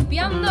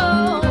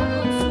limpiando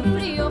con su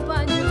frío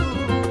paño.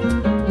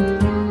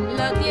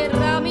 La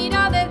tierra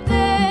mira de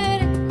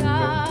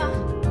cerca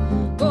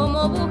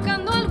como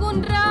buscando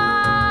algún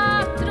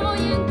rastro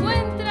y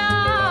encuentra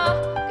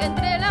que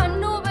entre las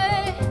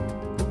nubes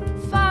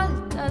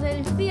falta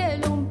del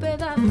cielo un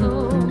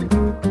pedazo.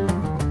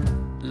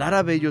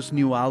 Lara Bello's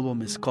new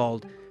album is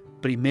called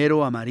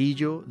Primero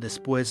Amarillo,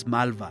 Después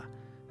Malva,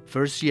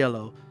 first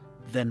yellow,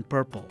 then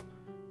purple.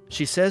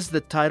 She says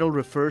the title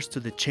refers to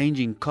the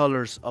changing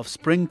colors of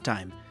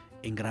springtime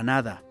in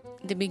Granada.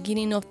 The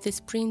beginning of the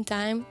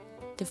springtime,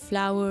 the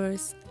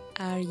flowers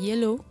are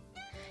yellow,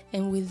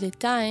 and with the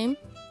time,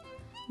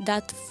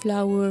 that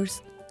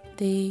flowers,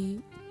 they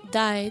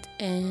died,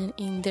 and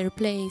in their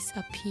place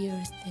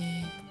appears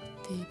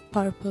the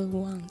purple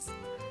ones.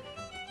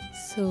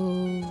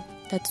 So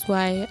that's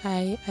why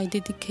I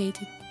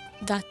dedicated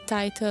that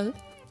title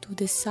to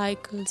the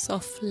cycles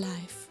of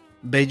life.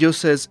 Bello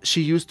says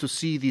she used to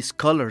see these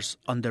colors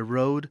on the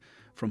road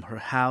from her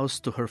house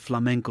to her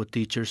flamenco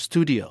teacher's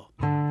studio.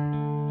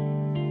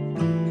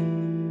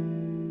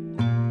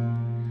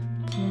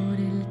 Por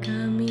el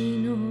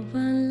camino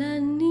van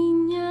las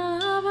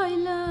niñas a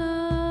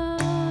bailar,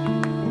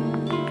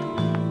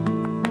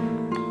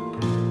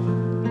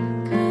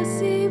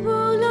 casi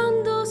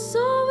volando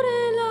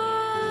sobre la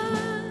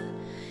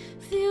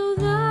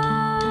ciudad.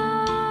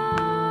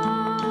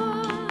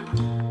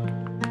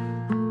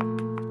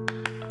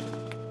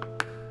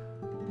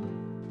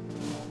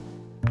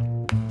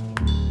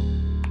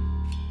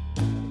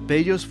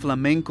 Bello's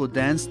flamenco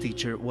dance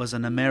teacher was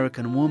an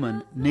American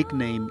woman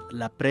nicknamed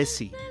La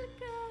Presi.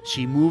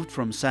 She moved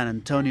from San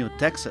Antonio,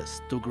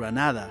 Texas to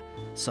Granada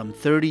some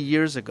 30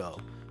 years ago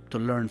to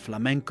learn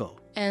flamenco.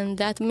 And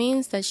that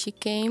means that she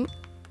came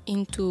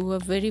into a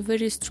very,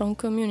 very strong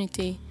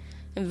community,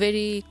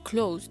 very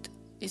closed.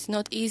 It's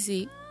not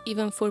easy,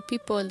 even for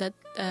people that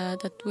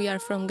we are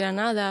from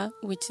Granada,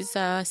 which is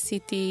a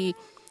city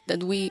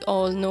that we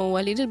all know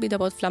a little bit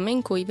about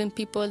flamenco. Even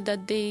people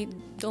that they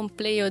don't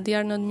play or they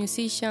are not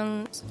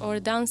musicians or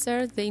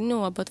dancers, they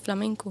know about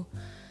flamenco.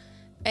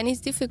 And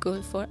it's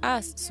difficult for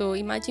us. So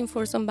imagine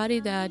for somebody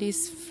that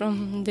is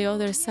from the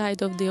other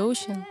side of the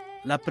ocean.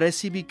 La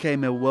Presi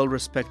became a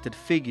well-respected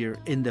figure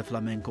in the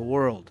flamenco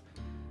world.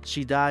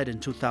 She died in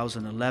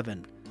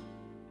 2011.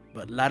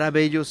 But Lara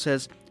Bello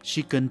says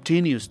she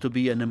continues to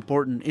be an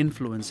important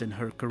influence in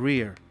her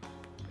career.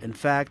 In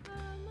fact,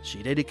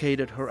 she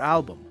dedicated her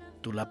album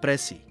to La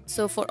Presi.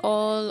 So for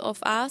all of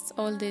us,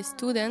 all the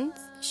students,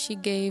 she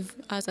gave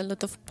us a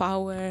lot of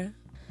power.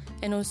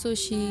 And also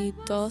she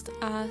taught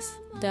us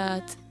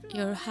that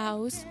your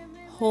house,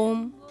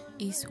 home,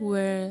 is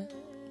where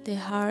the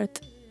heart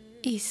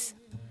is.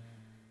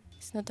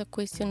 It's not a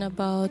question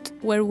about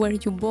where were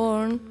you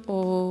born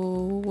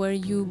or where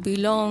you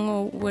belong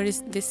or where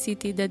is the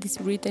city that is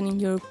written in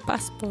your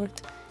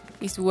passport.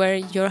 It's where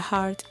your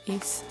heart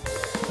is.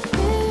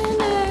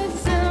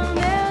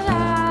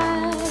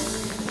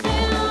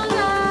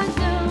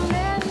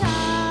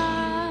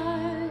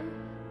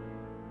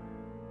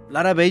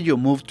 Lara Bello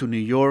moved to New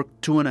York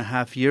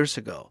 2.5 years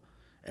ago,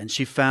 and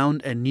she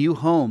found a new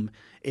home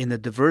in the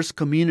diverse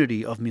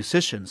community of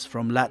musicians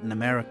from Latin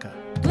America.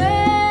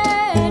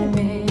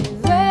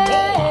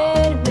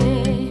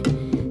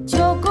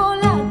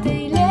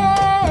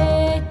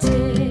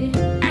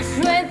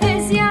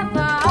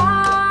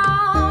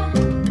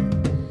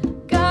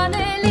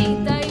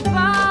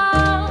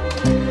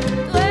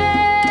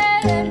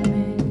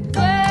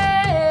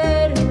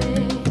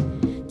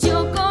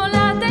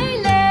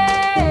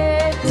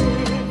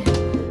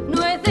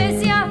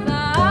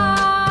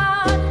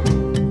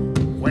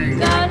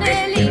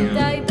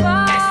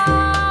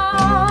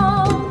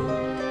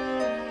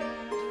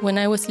 When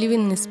I was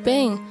living in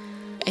Spain,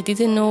 I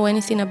didn't know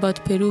anything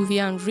about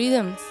Peruvian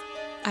rhythms.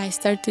 I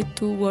started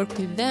to work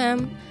with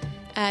them.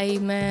 I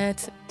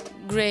met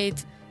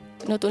great,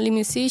 not only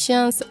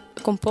musicians,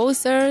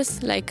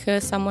 composers like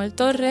Samuel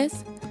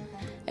Torres.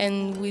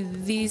 And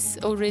with these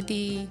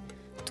already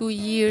 2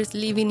 years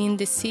living in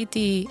the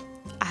city,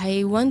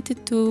 I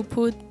wanted to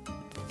put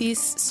these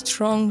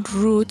strong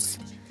roots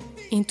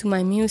into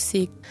my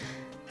music.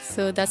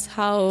 So that's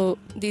how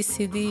this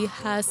CD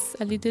has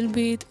a little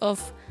bit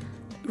of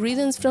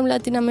rhythms from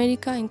Latin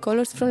America and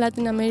colors from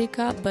Latin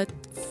America, but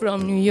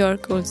from New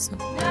York also.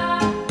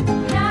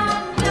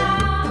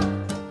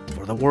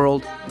 For the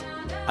World,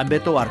 I'm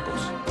Beto Arcos.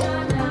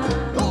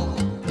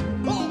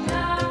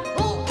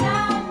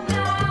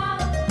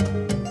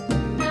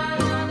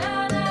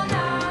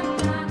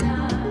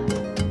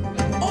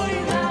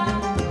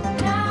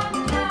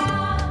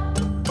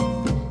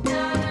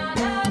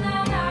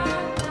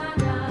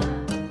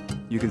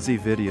 You can see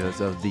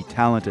videos of the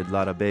talented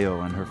Lara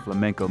Bello and her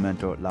flamenco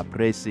mentor La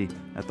Presi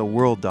at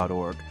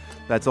theworld.org.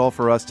 That's all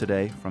for us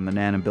today from the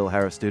Nan and Bill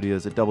Harris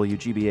studios at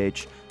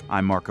WGBH.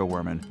 I'm Marco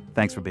Werman.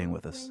 Thanks for being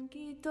with us.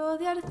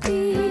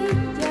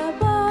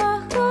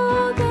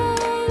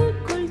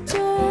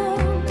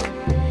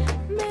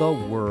 The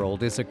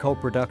World is a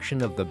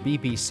co-production of the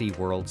BBC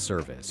World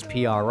Service,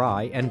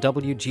 PRI, and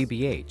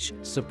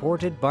WGBH,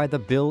 supported by the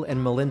Bill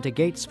and Melinda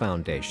Gates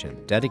Foundation,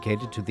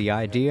 dedicated to the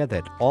idea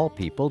that all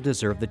people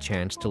deserve the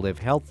chance to live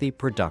healthy,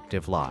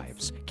 productive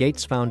lives.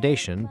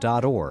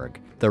 GatesFoundation.org.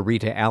 The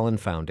Rita Allen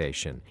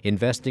Foundation,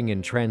 investing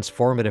in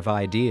transformative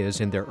ideas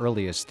in their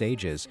earliest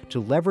stages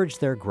to leverage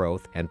their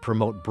growth and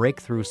promote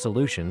breakthrough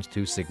solutions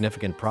to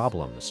significant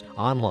problems.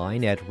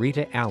 Online at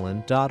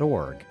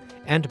ritaallen.org.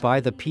 And by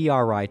the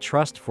PRI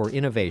Trust for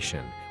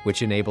Innovation,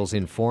 which enables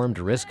informed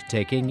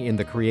risk-taking in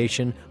the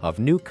creation of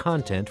new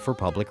content for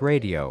public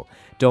radio.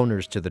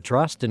 Donors to the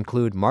Trust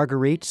include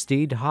Marguerite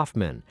Steed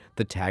Hoffman,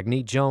 the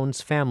Tagney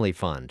Jones Family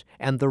Fund,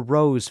 and the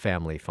Rose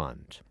Family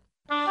Fund.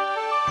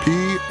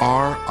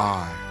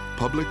 PRI,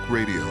 Public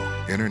Radio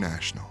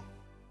International.